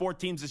think there's 4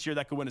 teams this year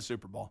that could win a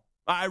Super Bowl.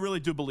 I really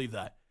do believe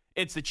that.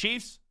 It's the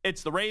Chiefs,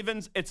 it's the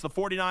Ravens, it's the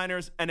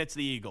 49ers, and it's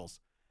the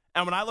Eagles.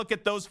 And when I look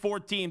at those 4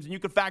 teams, and you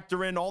can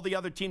factor in all the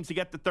other teams to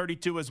get to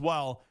 32 as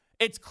well,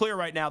 it's clear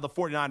right now the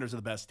 49ers are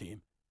the best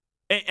team.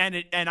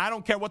 And I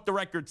don't care what the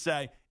records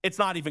say, it's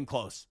not even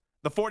close.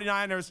 The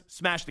 49ers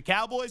smashed the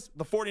Cowboys,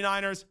 the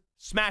 49ers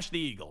smashed the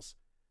Eagles.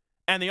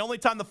 And the only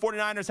time the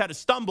 49ers had to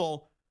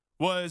stumble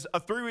was a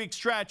 3-week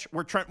stretch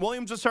where Trent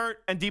Williams was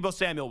hurt and Deebo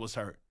Samuel was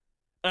hurt.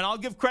 And I'll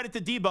give credit to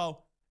Deebo,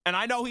 and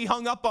I know he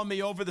hung up on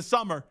me over the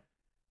summer,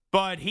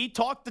 but he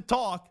talked the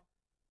talk.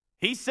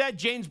 He said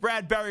James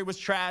Bradbury was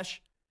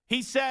trash.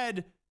 He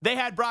said they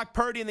had Brock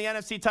Purdy in the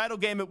NFC title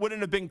game. It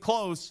wouldn't have been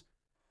close.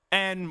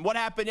 And what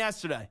happened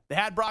yesterday? They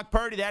had Brock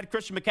Purdy, they had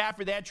Christian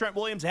McCaffrey, they had Trent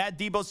Williams, they had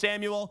Deebo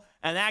Samuel,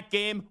 and that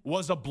game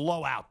was a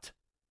blowout.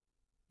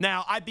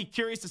 Now, I'd be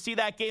curious to see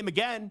that game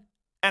again,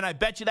 and I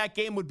bet you that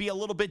game would be a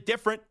little bit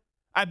different.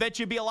 I bet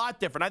you it'd be a lot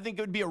different. I think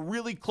it would be a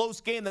really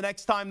close game the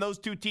next time those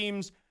 2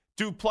 teams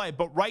do play.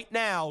 But right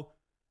now,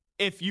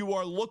 if you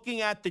are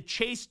looking at the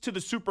chase to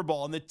the Super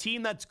Bowl and the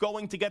team that's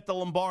going to get the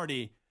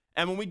Lombardi,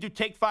 and when we do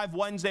Take 5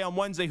 Wednesday on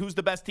Wednesday, who's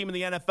the best team in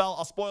the NFL,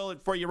 I'll spoil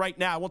it for you right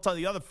now. I won't tell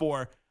you the other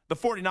 4. The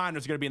 49ers are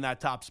going to be in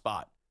that top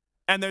spot,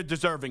 and they're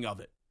deserving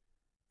of it.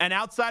 And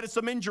outside of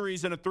some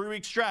injuries in a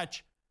 3-week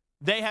stretch,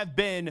 they have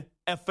been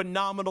a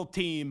phenomenal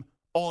team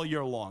all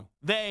year long.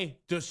 They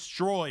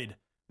destroyed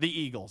the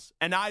Eagles.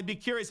 And I'd be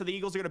curious if the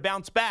Eagles are going to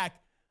bounce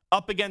back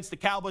up against the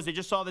Cowboys. I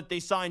just saw that they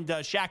signed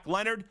Shaq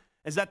Leonard.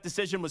 As that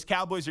decision was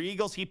Cowboys or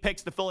Eagles, he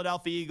picks the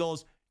Philadelphia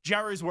Eagles.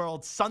 Jerry's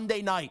World,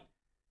 Sunday night.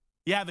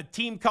 You have a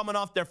team coming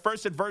off their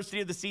first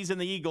adversity of the season,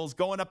 the Eagles,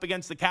 going up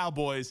against the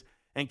Cowboys.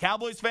 And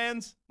Cowboys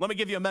fans, let me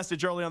give you a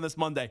message early on this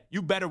Monday.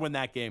 You better win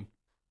that game.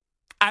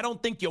 I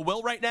don't think you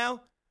will right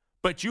now,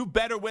 but you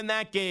better win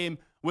that game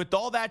with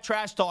all that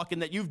trash talking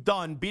that you've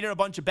done, beating a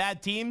bunch of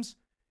bad teams.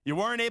 You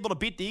weren't able to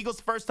beat the Eagles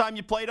the first time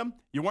you played them.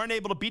 You weren't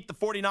able to beat the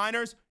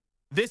 49ers.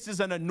 this is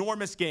an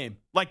enormous game.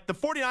 Like the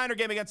 49er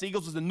game against the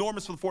Eagles was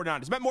enormous for the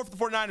 49ers. It meant more for the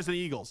 49ers than the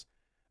Eagles.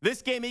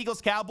 This game,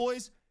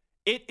 Eagles-Cowboys,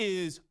 it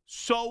is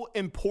so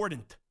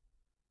important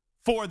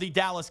for the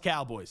Dallas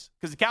Cowboys.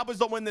 Because the Cowboys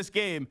don't win this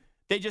game,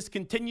 they just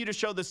continue to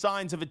show the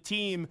signs of a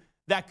team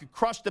that could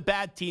crush the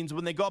bad teams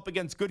when they go up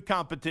against good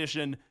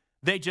competition.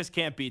 They just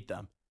can't beat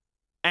them.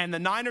 And the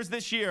Niners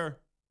this year,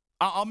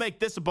 I'll make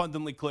this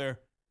abundantly clear,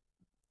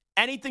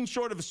 anything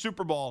short of a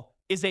Super Bowl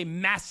is a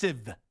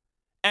massive,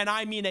 and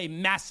I mean a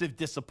massive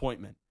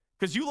disappointment.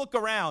 Because you look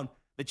around,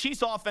 the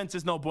Chiefs' offense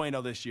is no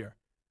bueno this year.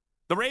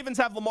 The Ravens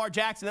have Lamar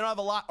Jackson. They don't have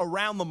a lot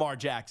around Lamar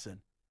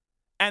Jackson.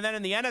 And then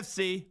in the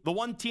NFC, the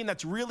one team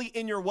that's really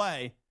in your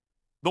way,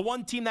 the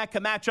one team that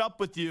can match up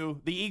with you,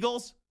 the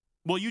Eagles,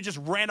 well, you just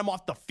ran them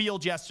off the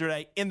field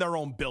yesterday in their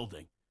own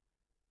building.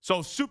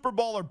 So Super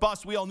Bowl or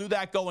bust, we all knew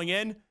that going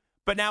in,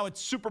 but now it's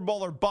Super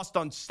Bowl or bust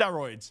on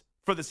steroids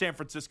for the San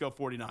Francisco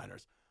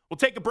 49ers. We'll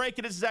take a break.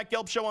 It is the Zach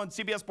Gelb Show on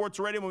CBS Sports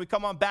Radio. When we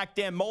come on back,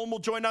 Dan Mullen will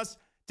join us.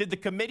 Did the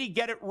committee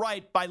get it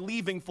right by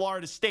leaving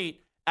Florida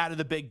State out of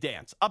the big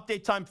dance?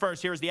 Update time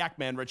first. Here's the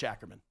Ackman, Rich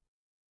Ackerman.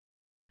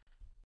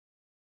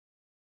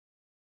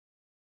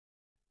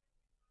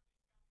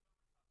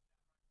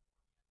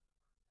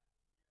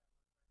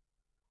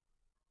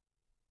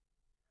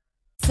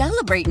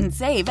 Celebrate and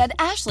save at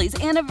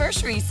Ashley's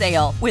Anniversary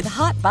Sale. With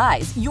Hot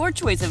Buys, your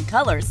choice of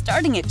colors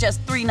starting at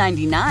just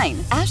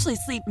 $3.99. Ashley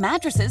Sleep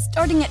mattresses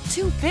starting at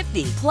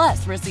 $2.50.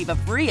 Plus, receive a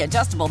free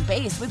adjustable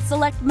base with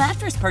select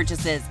mattress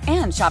purchases.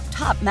 And shop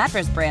top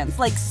mattress brands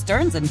like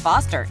Stearns &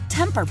 Foster,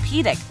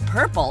 Tempur-Pedic,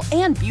 Purple,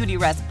 and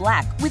Beautyrest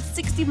Black with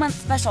 60-month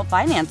special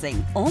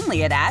financing.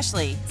 Only at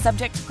Ashley.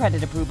 Subject to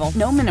credit approval.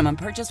 No minimum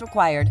purchase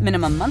required.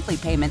 Minimum monthly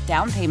payment,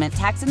 down payment,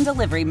 tax, and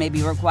delivery may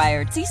be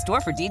required. See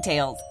store for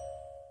details.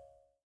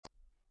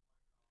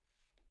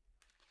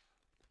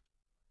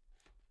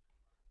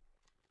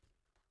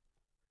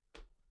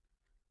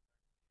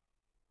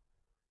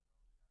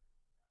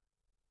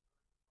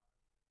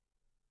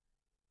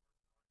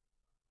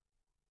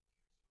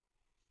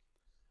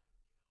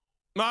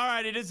 All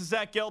right, it is the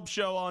Zach Gelb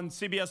Show on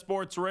CBS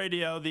Sports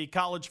Radio. The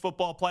College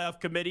Football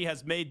Playoff Committee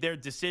has made their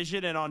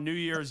decision, and on New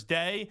Year's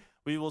Day,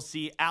 we will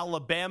see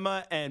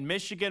Alabama and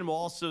Michigan. We'll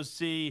also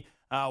see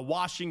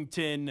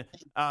Washington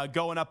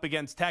going up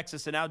against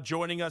Texas. And now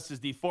joining us is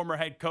the former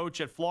head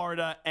coach at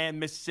Florida and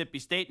Mississippi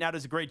State. Now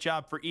does a great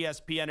job for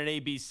ESPN and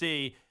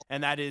ABC,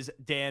 and that is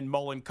Dan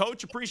Mullen.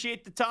 Coach,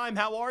 appreciate the time.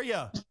 How are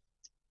you?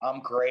 I'm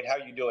great. How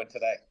are you doing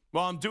today?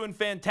 Well, I'm doing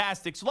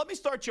fantastic. So let me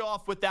start you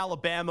off with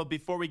Alabama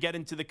before we get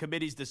into the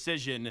committee's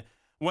decision.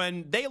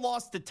 When they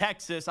lost to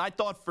Texas, I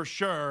thought for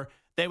sure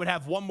they would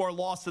have one more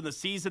loss in the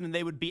season and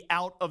they would be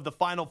out of the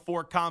Final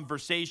Four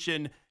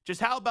conversation.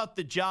 Just how about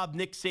the job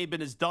Nick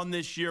Saban has done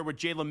this year with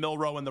Jalen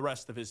Milroe and the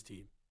rest of his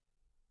team?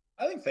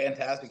 I think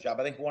fantastic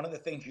job. I think one of the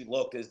things you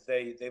looked is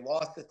they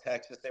lost to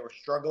Texas. They were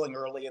struggling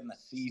early in the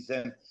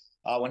season.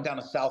 Went down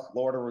to South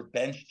Florida with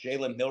bench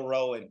Jalen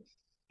Milroe. And,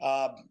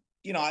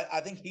 I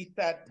think he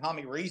sat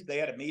Tommy Rees. They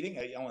had a meeting.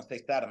 I don't want to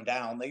say sat him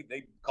down.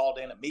 They called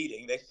in a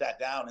meeting. They sat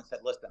down and said,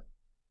 listen,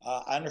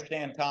 I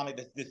understand, Tommy,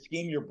 this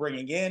scheme you're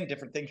bringing in,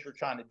 different things you're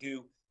trying to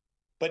do.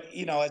 But,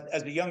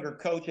 as a younger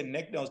coach, and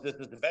Nick knows this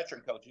as a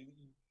veteran coach,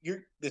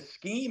 the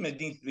scheme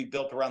needs to be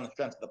built around the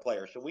strengths of the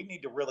players. So we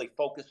need to really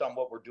focus on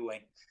what we're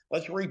doing.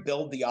 Let's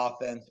rebuild the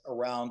offense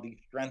around the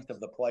strength of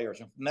the players.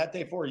 And from that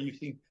day forward, you've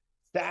seen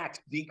sacks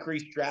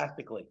decrease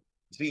drastically.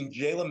 You've seen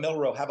Jalen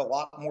Milroe have a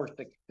lot more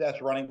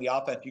success running the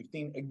offense. You've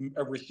seen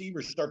a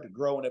receivers start to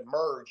grow and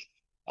emerge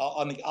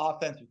on the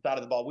offensive side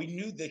of the ball. We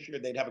knew this year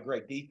they'd have a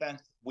great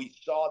defense. We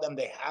saw them.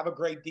 They have a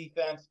great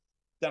defense,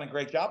 done a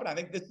great job. And I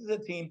think this is a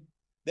team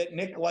that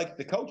Nick likes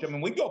to coach. I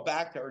mean, we go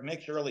back to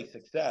Nick's early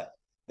success.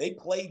 They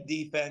played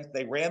defense,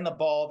 they ran the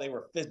ball, they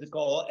were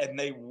physical, and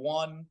they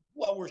won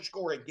lower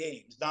scoring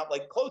games. Not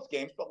like close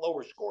games, but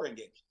lower scoring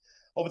games.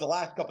 Over the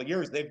last couple of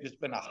years, they've just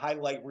been a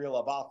highlight reel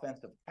of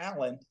offensive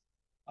talent.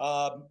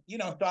 So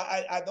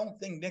I don't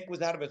think Nick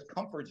was out of his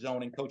comfort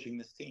zone in coaching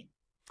this team.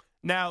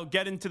 Now,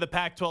 get into the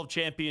Pac-12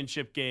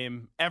 championship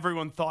game.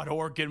 Everyone thought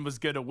Oregon was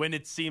going to win,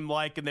 it seemed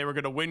like, and they were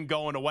going to win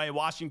going away.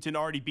 Washington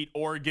already beat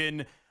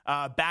Oregon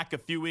back a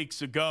few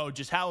weeks ago.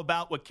 Just how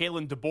about what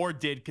Kalen DeBoer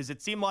did? Because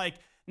it seemed like,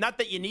 not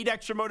that you need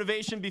extra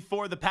motivation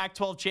before the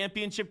Pac-12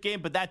 championship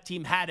game, but that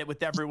team had it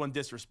with everyone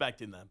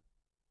disrespecting them.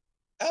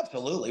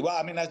 Absolutely. Well,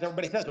 I mean, as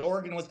everybody says,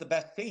 Oregon was the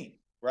best team,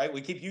 right? We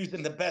keep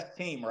using the best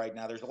team right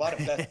now. There's a lot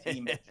of best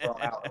teams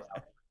thrown out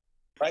around,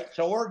 right?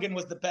 So Oregon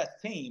was the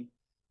best team.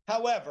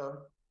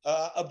 However,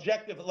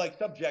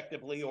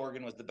 subjectively,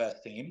 Oregon was the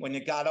best team. When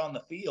you got on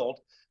the field,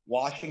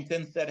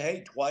 Washington said,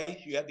 hey, twice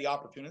you had the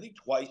opportunity.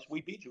 Twice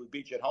we beat you. We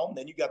beat you at home.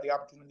 Then you got the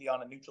opportunity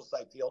on a neutral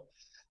site field.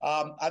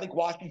 I think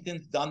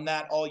Washington's done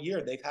that all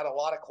year. They've had a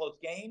lot of close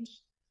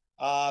games.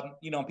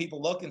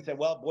 People look and say,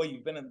 well, boy,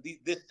 you've been in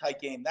this tight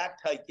game,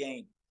 that tight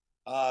game.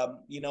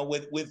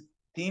 With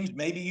teams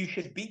maybe you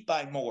should beat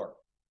by more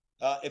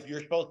if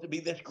you're supposed to be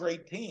this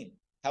great team.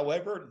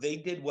 However, they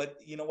did what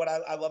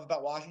I love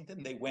about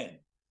Washington, they win.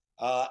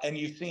 And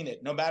you've seen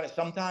it. No matter,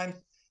 sometimes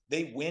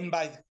they win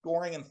by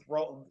scoring and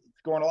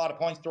scoring a lot of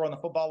points, throwing the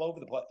football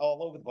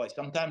all over the place.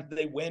 Sometimes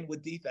they win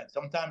with defense.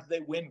 Sometimes they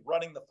win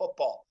running the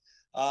football.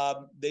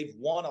 They've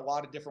won a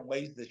lot of different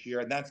ways this year,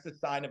 and that's the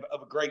sign of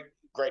a great,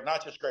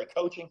 not just great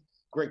coaching,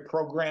 great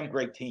program,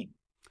 great team.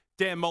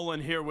 Dan Mullen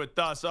here with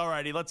us. All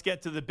righty, let's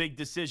get to the big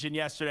decision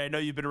yesterday. I know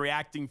you've been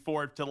reacting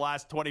for it to the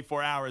last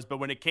 24 hours, but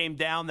when it came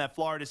down that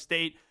Florida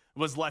State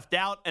was left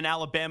out and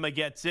Alabama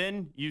gets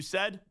in, you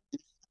said?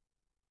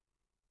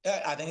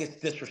 I think it's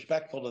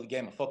disrespectful to the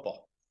game of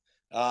football.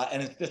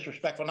 And it's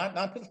disrespectful, not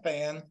to the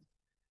fans,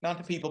 not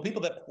to people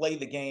that play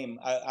the game.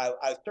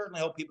 I certainly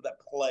hope people that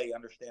play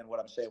understand what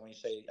I'm saying when you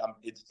say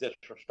it's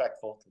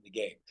disrespectful to the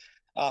game.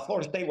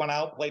 Florida State went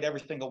out, played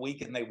every single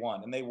week, and they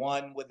won. And they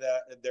won with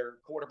their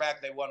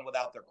quarterback. They won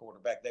without their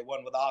quarterback. They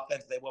won with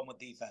offense. They won with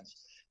defense.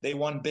 They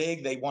won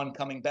big. They won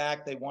coming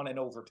back. They won in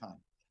overtime.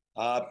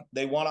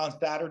 They won on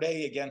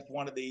Saturday against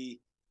one of the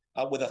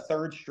with a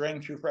third-string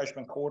true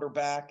freshman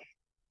quarterback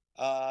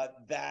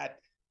that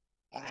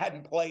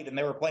hadn't played, and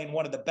they were playing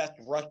one of the best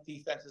rush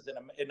defenses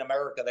in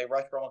America. They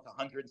rushed for almost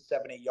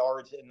 170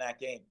 yards in that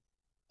game.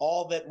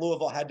 All that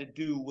Louisville had to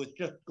do was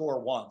just score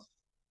one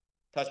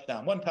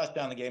touchdown,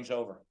 the game's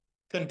over.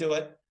 Couldn't do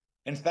it.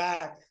 In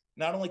fact,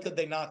 not only could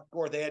they not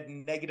score, they had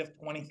negative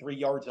 23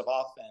 yards of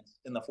offense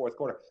in the fourth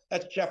quarter.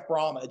 That's Jeff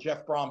Brom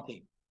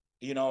team,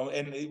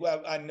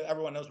 and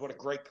everyone knows what a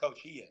great coach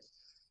he is.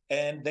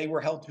 And they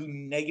were held to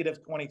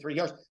negative 23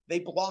 yards. They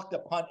blocked a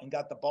punt and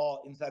got the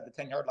ball inside the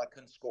 10-yard line,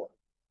 couldn't score.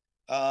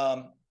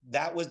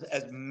 That was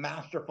as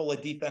masterful a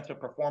defensive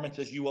performance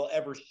as you will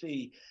ever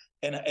see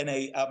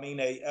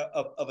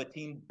of a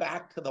team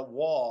back to the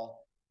wall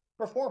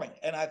performing.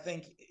 And I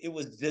think it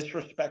was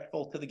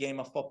disrespectful to the game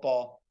of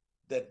football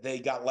that they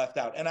got left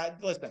out. And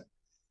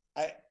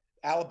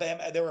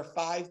Alabama, there were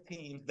 5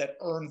 teams that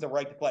earned the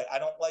right to play. I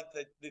don't like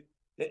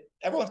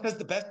everyone says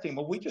the best team.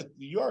 Well, we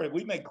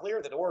made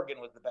clear that Oregon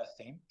was the best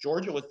team.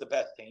 Georgia was the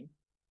best team,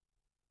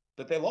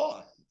 but they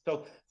lost.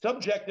 So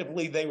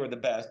subjectively, they were the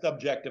best.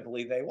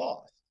 Objectively, they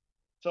lost.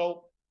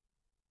 So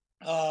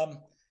to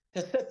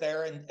sit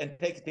there and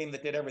take a team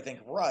that did everything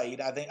right,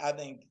 I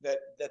think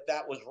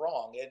that was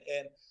wrong.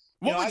 And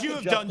what would you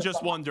have done?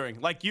 Just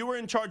wondering. Like, you were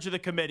in charge of the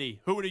committee.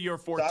 Who would your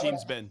 4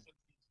 teams been?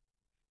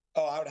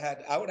 Oh,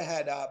 I would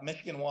have had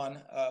Michigan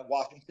 1,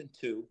 Washington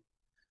 2.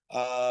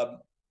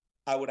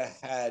 I would have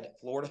had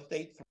Florida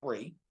State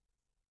 3,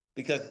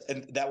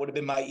 and that would have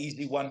been my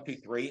easy 1, 2,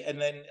 3. And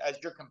then as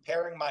you're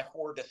comparing my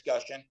 4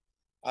 discussion,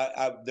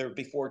 there would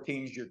be 4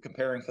 teams you're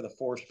comparing for the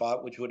 4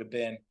 spot, which would have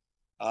been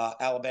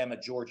Alabama,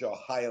 Georgia,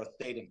 Ohio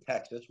State, and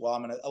Texas. Well,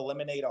 I'm going to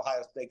eliminate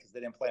Ohio State because they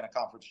didn't play in a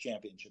conference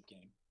championship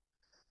game.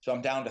 So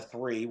I'm down to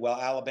 3.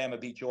 Well, Alabama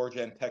beat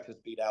Georgia and Texas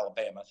beat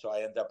Alabama. So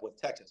I end up with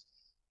Texas.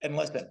 And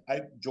listen,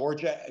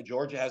 Georgia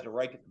has a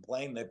right to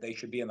complain that they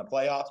should be in the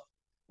playoffs.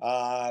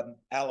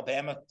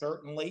 Alabama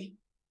certainly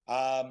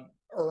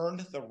earned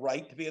the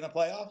right to be in the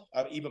playoffs,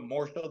 even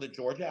more so than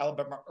Georgia.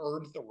 Alabama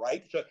earned the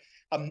right. So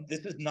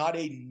this is not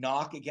a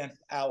knock against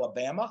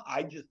Alabama.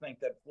 I just think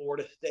that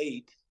Florida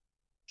State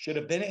should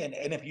have been in.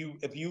 And if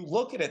you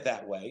look at it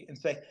that way and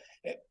say,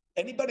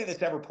 anybody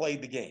that's ever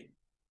played the game,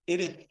 it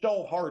is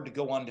so hard to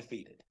go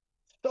undefeated.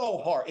 So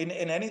hard in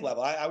any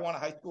level. I won a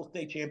high school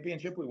state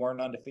championship. We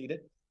weren't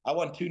undefeated. I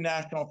won 2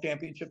 national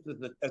championships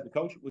as a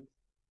coach.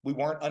 We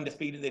weren't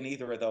undefeated in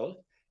either of those.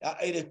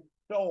 It is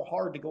so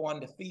hard to go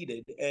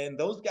undefeated. And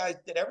those guys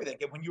did everything.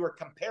 And when you are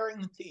comparing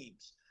the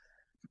teams,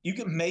 you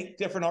can make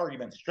different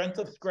arguments. Strength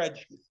of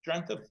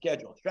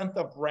schedule, strength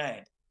of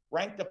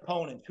ranked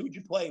opponents, who'd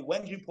you play,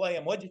 when'd you play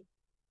them,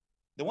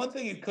 the one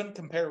thing you couldn't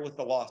compare was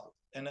the losses.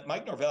 And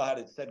Mike Norvell had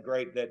it said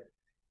great that,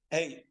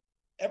 hey,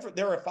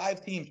 there are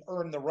 5 teams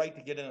earned the right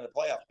to get into the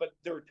playoffs, but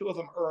there were 2 of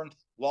them earned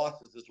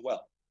losses as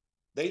well.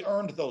 They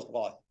earned those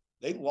losses.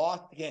 They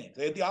lost the games.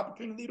 They had the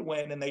opportunity to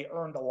win, and they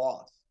earned a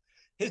loss.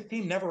 His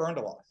team never earned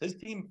a loss. His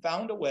team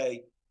found a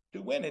way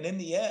to win. And in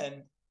the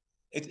end,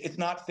 it's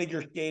not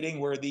figure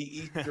skating where the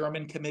East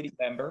German committee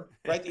member,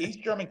 right? The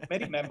East German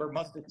committee member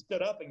must have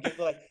stood up and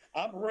given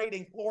I'm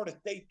rating Florida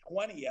State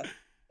 20th,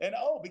 and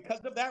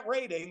because of that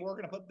rating,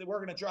 we're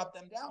gonna drop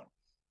them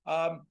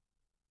down.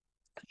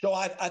 So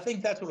I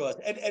think that's what it was.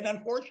 And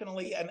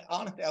unfortunately, and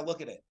honestly, I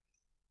look at it.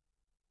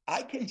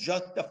 I can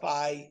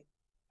justify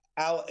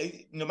trust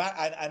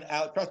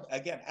me,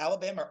 again,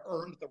 Alabama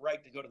earned the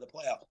right to go to the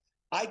playoffs.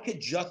 I could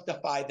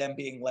justify them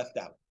being left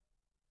out.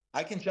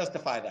 I can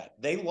justify that.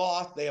 They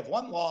lost. They have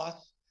 1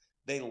 loss.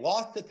 They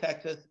lost to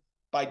Texas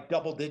by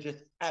double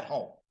digits at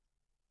home.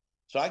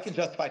 So I can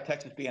justify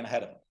Texas being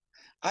ahead of them.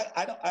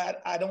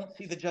 I don't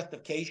see the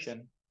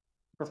justification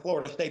for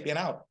Florida State being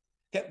out.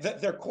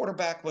 Their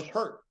quarterback was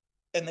hurt,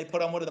 and they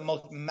put on one of the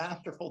most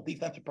masterful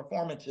defensive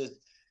performances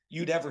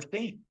you'd ever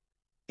seen.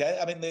 Okay,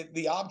 I mean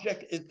the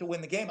object is to win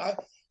the game.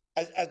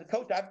 As a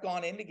coach, I've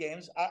gone into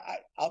games.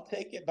 I'll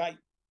take it.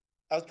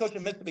 I was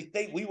coaching Mississippi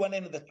State. We went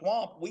into the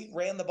swamp. We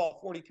ran the ball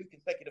 42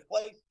 consecutive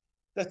plays.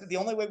 That's the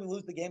only way we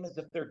lose the game is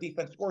if their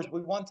defense scores.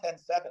 We won 10-7.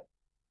 It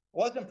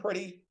wasn't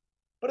pretty,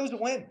 but it was a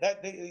win.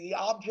 The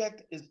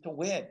object is to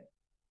win.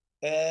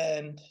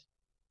 And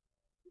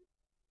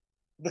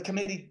the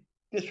committee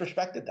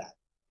disrespected that.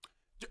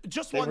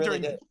 Just They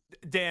wondering, really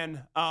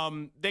Dan,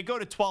 they go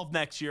to 12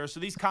 next year, so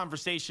these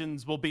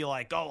conversations will be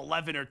like,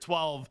 11 or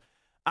 12.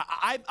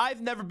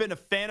 I've never been a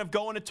fan of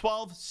going to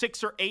 12.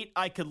 6 or 8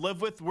 I could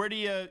live with. Where do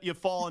you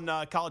fall in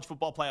college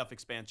football playoff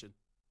expansion?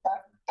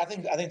 I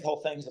think the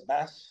whole thing's a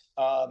mess.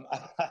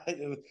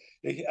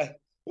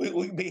 We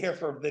could be here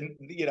for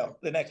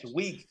the next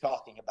week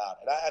talking about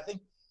it. I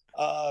think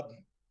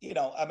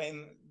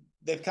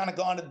they've kind of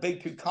gone to the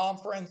Big Two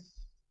Conference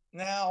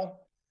now,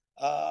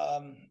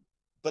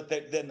 but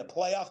then the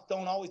playoffs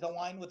don't always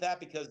align with that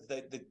because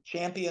the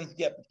champions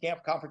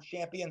conference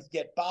champions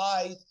get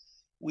byes.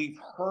 We've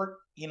heard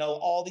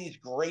all these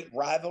great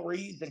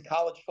rivalries in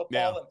college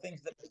football and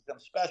things that make them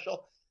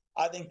special.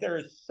 I think there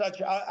is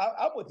such.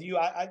 I'm with you.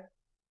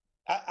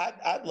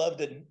 I'd love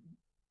to,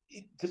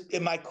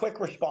 in my quick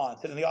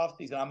response, and in the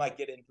offseason, I might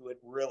get into it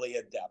really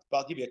in depth, but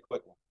I'll give you a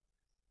quick one.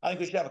 I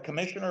think we should have a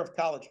commissioner of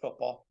college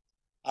football.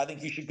 I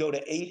think you should go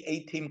to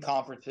 8 team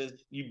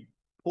conferences. You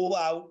pull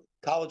out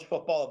college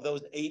football of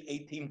those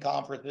 8 team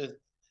conferences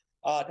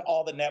to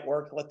all the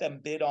networks, let them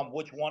bid on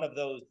which one of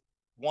those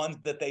ones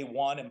that they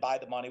won and buy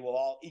the money. Will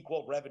all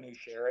equal revenue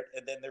share it.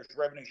 And then there's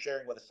revenue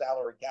sharing with a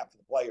salary cap for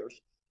the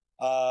players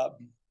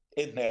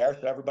in there.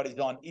 So everybody's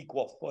on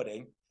equal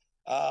footing.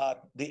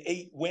 The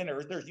 8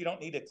 winners, you don't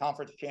need a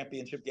conference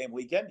championship game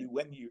weekend. You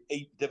win,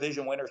 8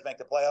 division winners make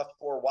the playoffs,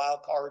 4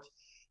 wild cards,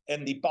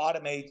 and the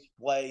bottom 8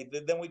 play.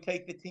 Then we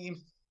take the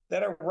teams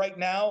that are right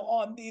now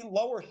on the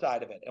lower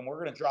side of it, and we're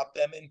going to drop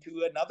them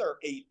into another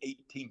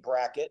 8-team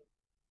bracket.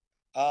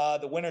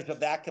 The winners of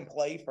that can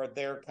play for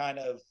their kind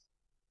of,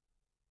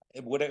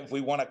 if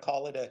we want to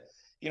call it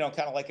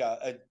kind of like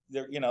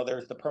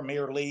there's the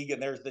Premier League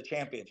and there's the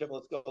championship.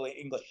 Let's go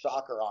English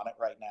soccer on it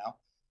right now.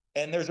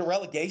 And there's a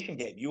relegation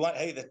game.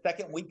 The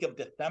second week of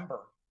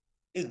December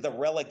is the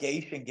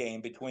relegation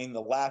game between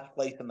the last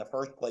place and the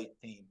first place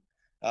team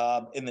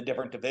in the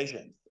different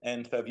divisions.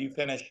 And so if you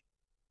finish,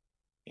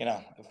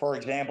 for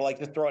example, like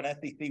just throw an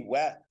SEC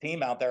West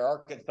team out there,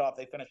 Arkansas, if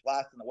they finish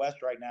last in the West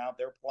right now,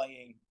 they're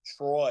playing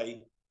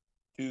Troy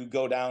to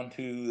go down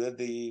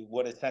to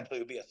what essentially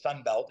would be a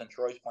Sun Belt, and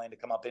Troy's playing to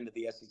come up into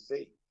the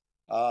SEC.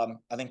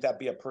 I think that'd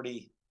be a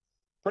pretty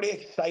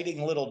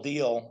exciting little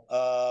deal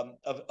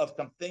of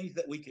some things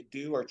that we could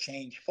do or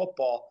change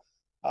football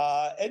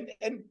and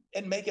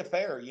make it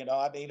fair,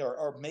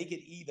 or make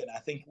it even. I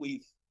think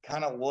we've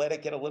kind of let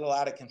it get a little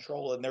out of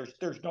control, and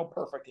there's no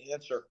perfect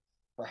answer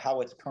for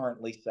how it's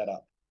currently set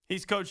up.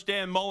 He's Coach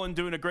Dan Mullen,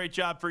 doing a great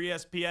job for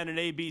ESPN and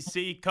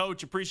ABC.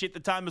 Coach, appreciate the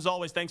time as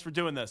always. Thanks for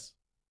doing this.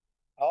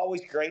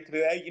 Always great to be.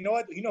 Hey, you know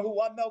what? You know who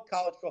won though?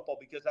 College football,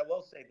 because I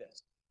will say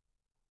this.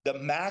 The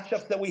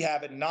matchups that we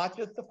have, and not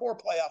just the 4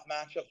 playoff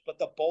matchups, but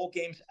the bowl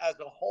games as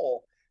a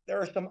whole, there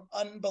are some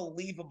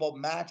unbelievable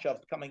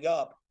matchups coming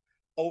up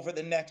over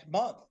the next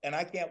month, and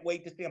I can't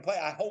wait to see them play.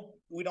 I hope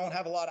we don't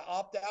have a lot of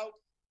opt-outs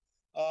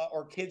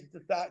or kids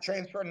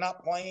transfer and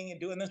not playing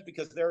and doing this,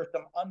 because there are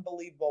some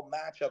unbelievable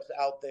matchups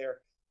out there.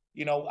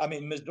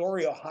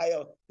 Missouri,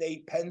 Ohio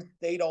State, Penn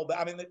State,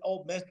 the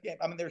Ole Miss game.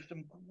 There's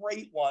some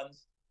great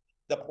ones.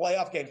 The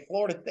playoff game,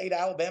 Florida State,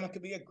 Alabama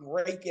could be a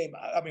great game.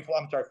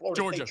 Florida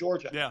State,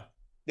 Georgia. Yeah.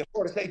 The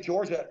Florida State,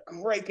 Georgia,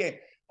 great game.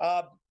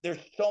 There's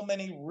so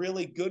many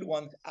really good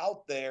ones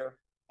out there.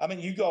 I'm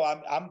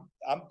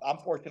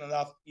fortunate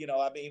enough,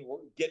 we're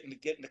getting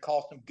to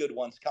call some good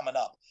ones coming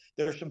up.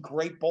 There's some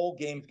great bowl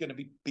games going to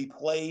be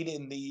played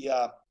in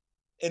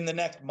the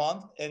next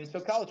month. And so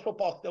college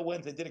football still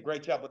wins. They did a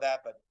great job with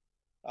that. But,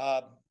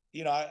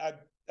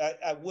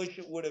 I wish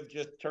it would have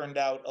just turned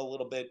out a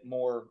little bit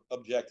more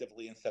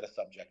objectively instead of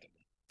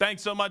subjectively.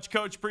 Thanks so much,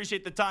 Coach.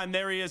 Appreciate the time.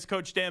 There he is,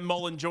 Coach Dan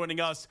Mullen, joining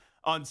us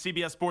on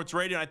CBS Sports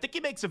Radio. And I think he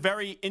makes a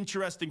very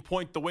interesting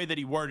point the way that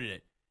he worded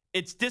it.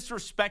 It's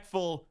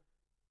disrespectful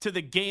to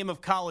the game of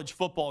college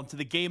football and to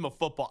the game of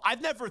football.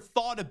 I've never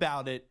thought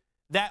about it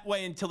that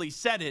way until he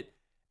said it.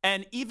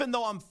 And even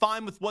though I'm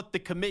fine with what the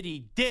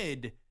committee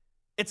did,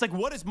 it's like,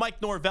 what does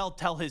Mike Norvell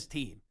tell his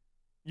team?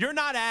 You're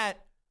not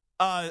at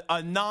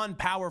a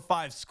non-Power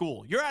 5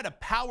 school. You're at a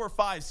Power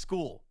 5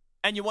 school,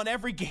 and you won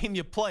every game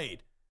you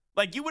played.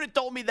 Like, you would have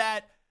told me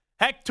that,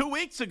 2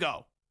 weeks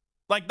ago.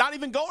 Like, not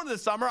even going to the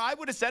summer, I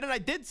would have said, and I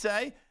did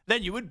say,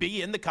 then you would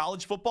be in the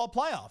college football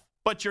playoff.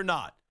 But you're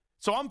not.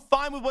 So I'm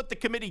fine with what the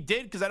committee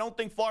did, because I don't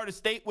think Florida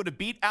State would have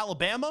beat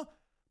Alabama.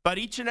 But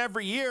each and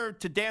every year,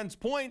 to Dan's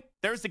point,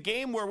 there's a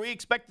game where we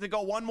expect it to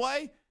go one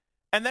way,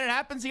 and then it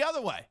happens the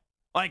other way.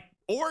 Like,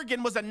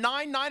 Oregon was a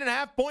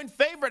 9.5 point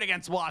favorite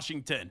against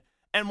Washington.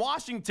 And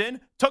Washington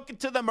took it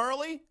to them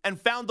early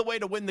and found a way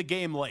to win the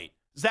game late.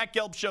 Zach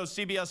Gelb Show,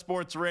 CBS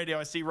Sports Radio.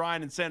 I see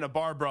Ryan in Santa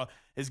Barbara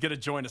is going to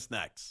join us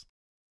next.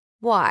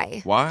 Why?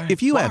 Why?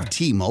 If you have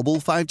T-Mobile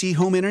 5G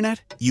home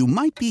internet, you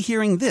might be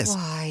hearing this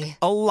Why?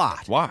 a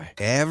lot. Why?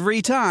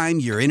 Every time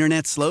your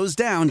internet slows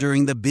down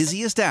during the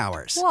busiest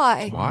hours.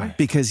 Why? Why?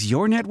 Because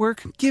your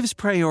network gives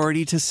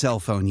priority to cell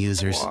phone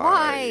users.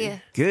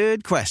 Why?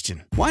 Good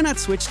question. Why not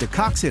switch to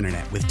Cox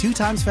Internet with 2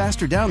 times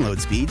faster download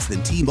speeds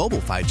than T-Mobile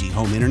 5G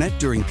home internet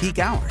during peak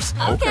hours?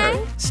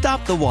 Okay.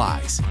 Stop the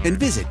whys and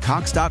visit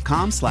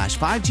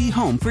cox.com/5G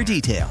home for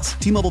details.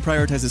 T-Mobile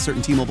prioritizes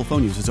certain T-Mobile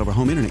phone users over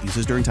home internet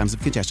users during times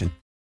of congestion.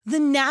 The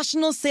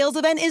national sales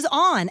event is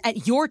on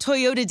at your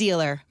Toyota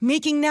dealer,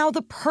 making now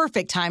the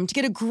perfect time to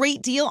get a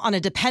great deal on a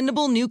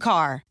dependable new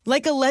car.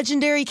 Like a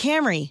legendary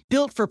Camry,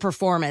 built for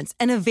performance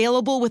and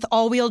available with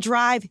all-wheel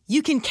drive,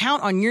 you can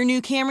count on your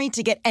new Camry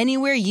to get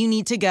anywhere you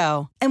need to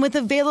go. And with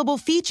available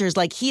features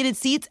like heated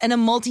seats and a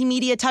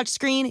multimedia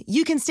touchscreen,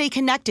 you can stay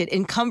connected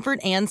in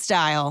comfort and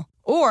style.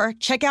 Or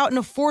check out an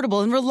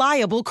affordable and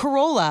reliable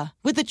Corolla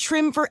with a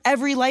trim for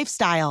every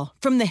lifestyle.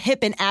 From the hip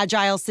and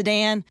agile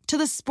sedan to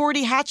the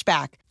sporty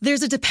hatchback,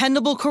 there's a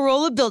dependable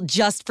Corolla built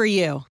just for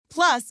you.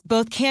 Plus,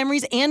 both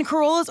Camrys and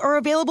Corollas are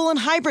available in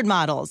hybrid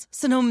models,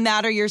 so no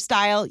matter your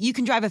style, you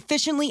can drive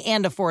efficiently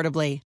and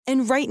affordably.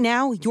 And right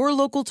now, your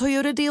local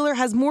Toyota dealer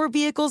has more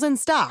vehicles in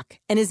stock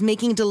and is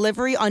making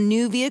delivery on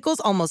new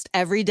vehicles almost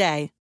every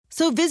day.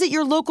 So visit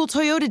your local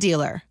Toyota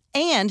dealer.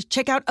 And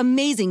check out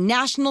amazing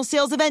national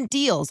sales event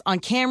deals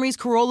on Camrys,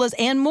 Corollas,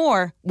 and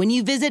more when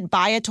you visit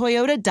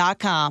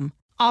buyatoyota.com.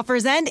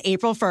 Offers end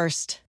April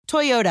 1st.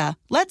 Toyota,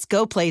 let's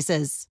go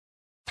places.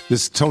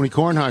 This is Tony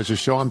Kornheiser's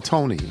show. I'm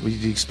Tony.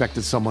 You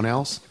expected someone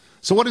else?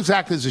 So what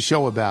exactly is the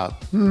show about?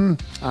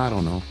 I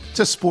don't know. It's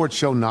a sports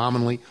show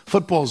nominally.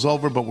 Football's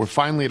over, but we're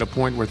finally at a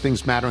point where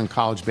things matter in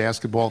college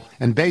basketball,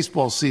 and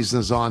baseball season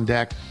is on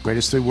deck.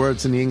 Greatest 3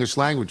 words in the English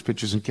language,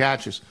 pitchers and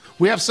catchers.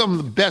 We have some of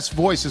the best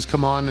voices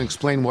come on and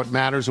explain what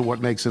matters or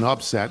what makes an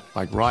upset,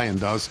 like Ryan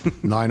does,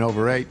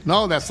 9/8.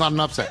 No, that's not an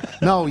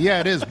upset. No, yeah,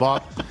 it is,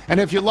 Bob. And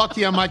if you're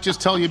lucky, I might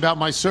just tell you about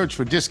my search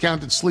for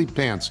discounted sleep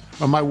pants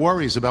or my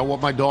worries about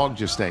what my dog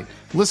just ate.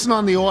 Listen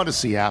on the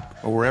Odyssey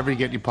app or wherever you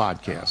get your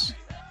podcasts.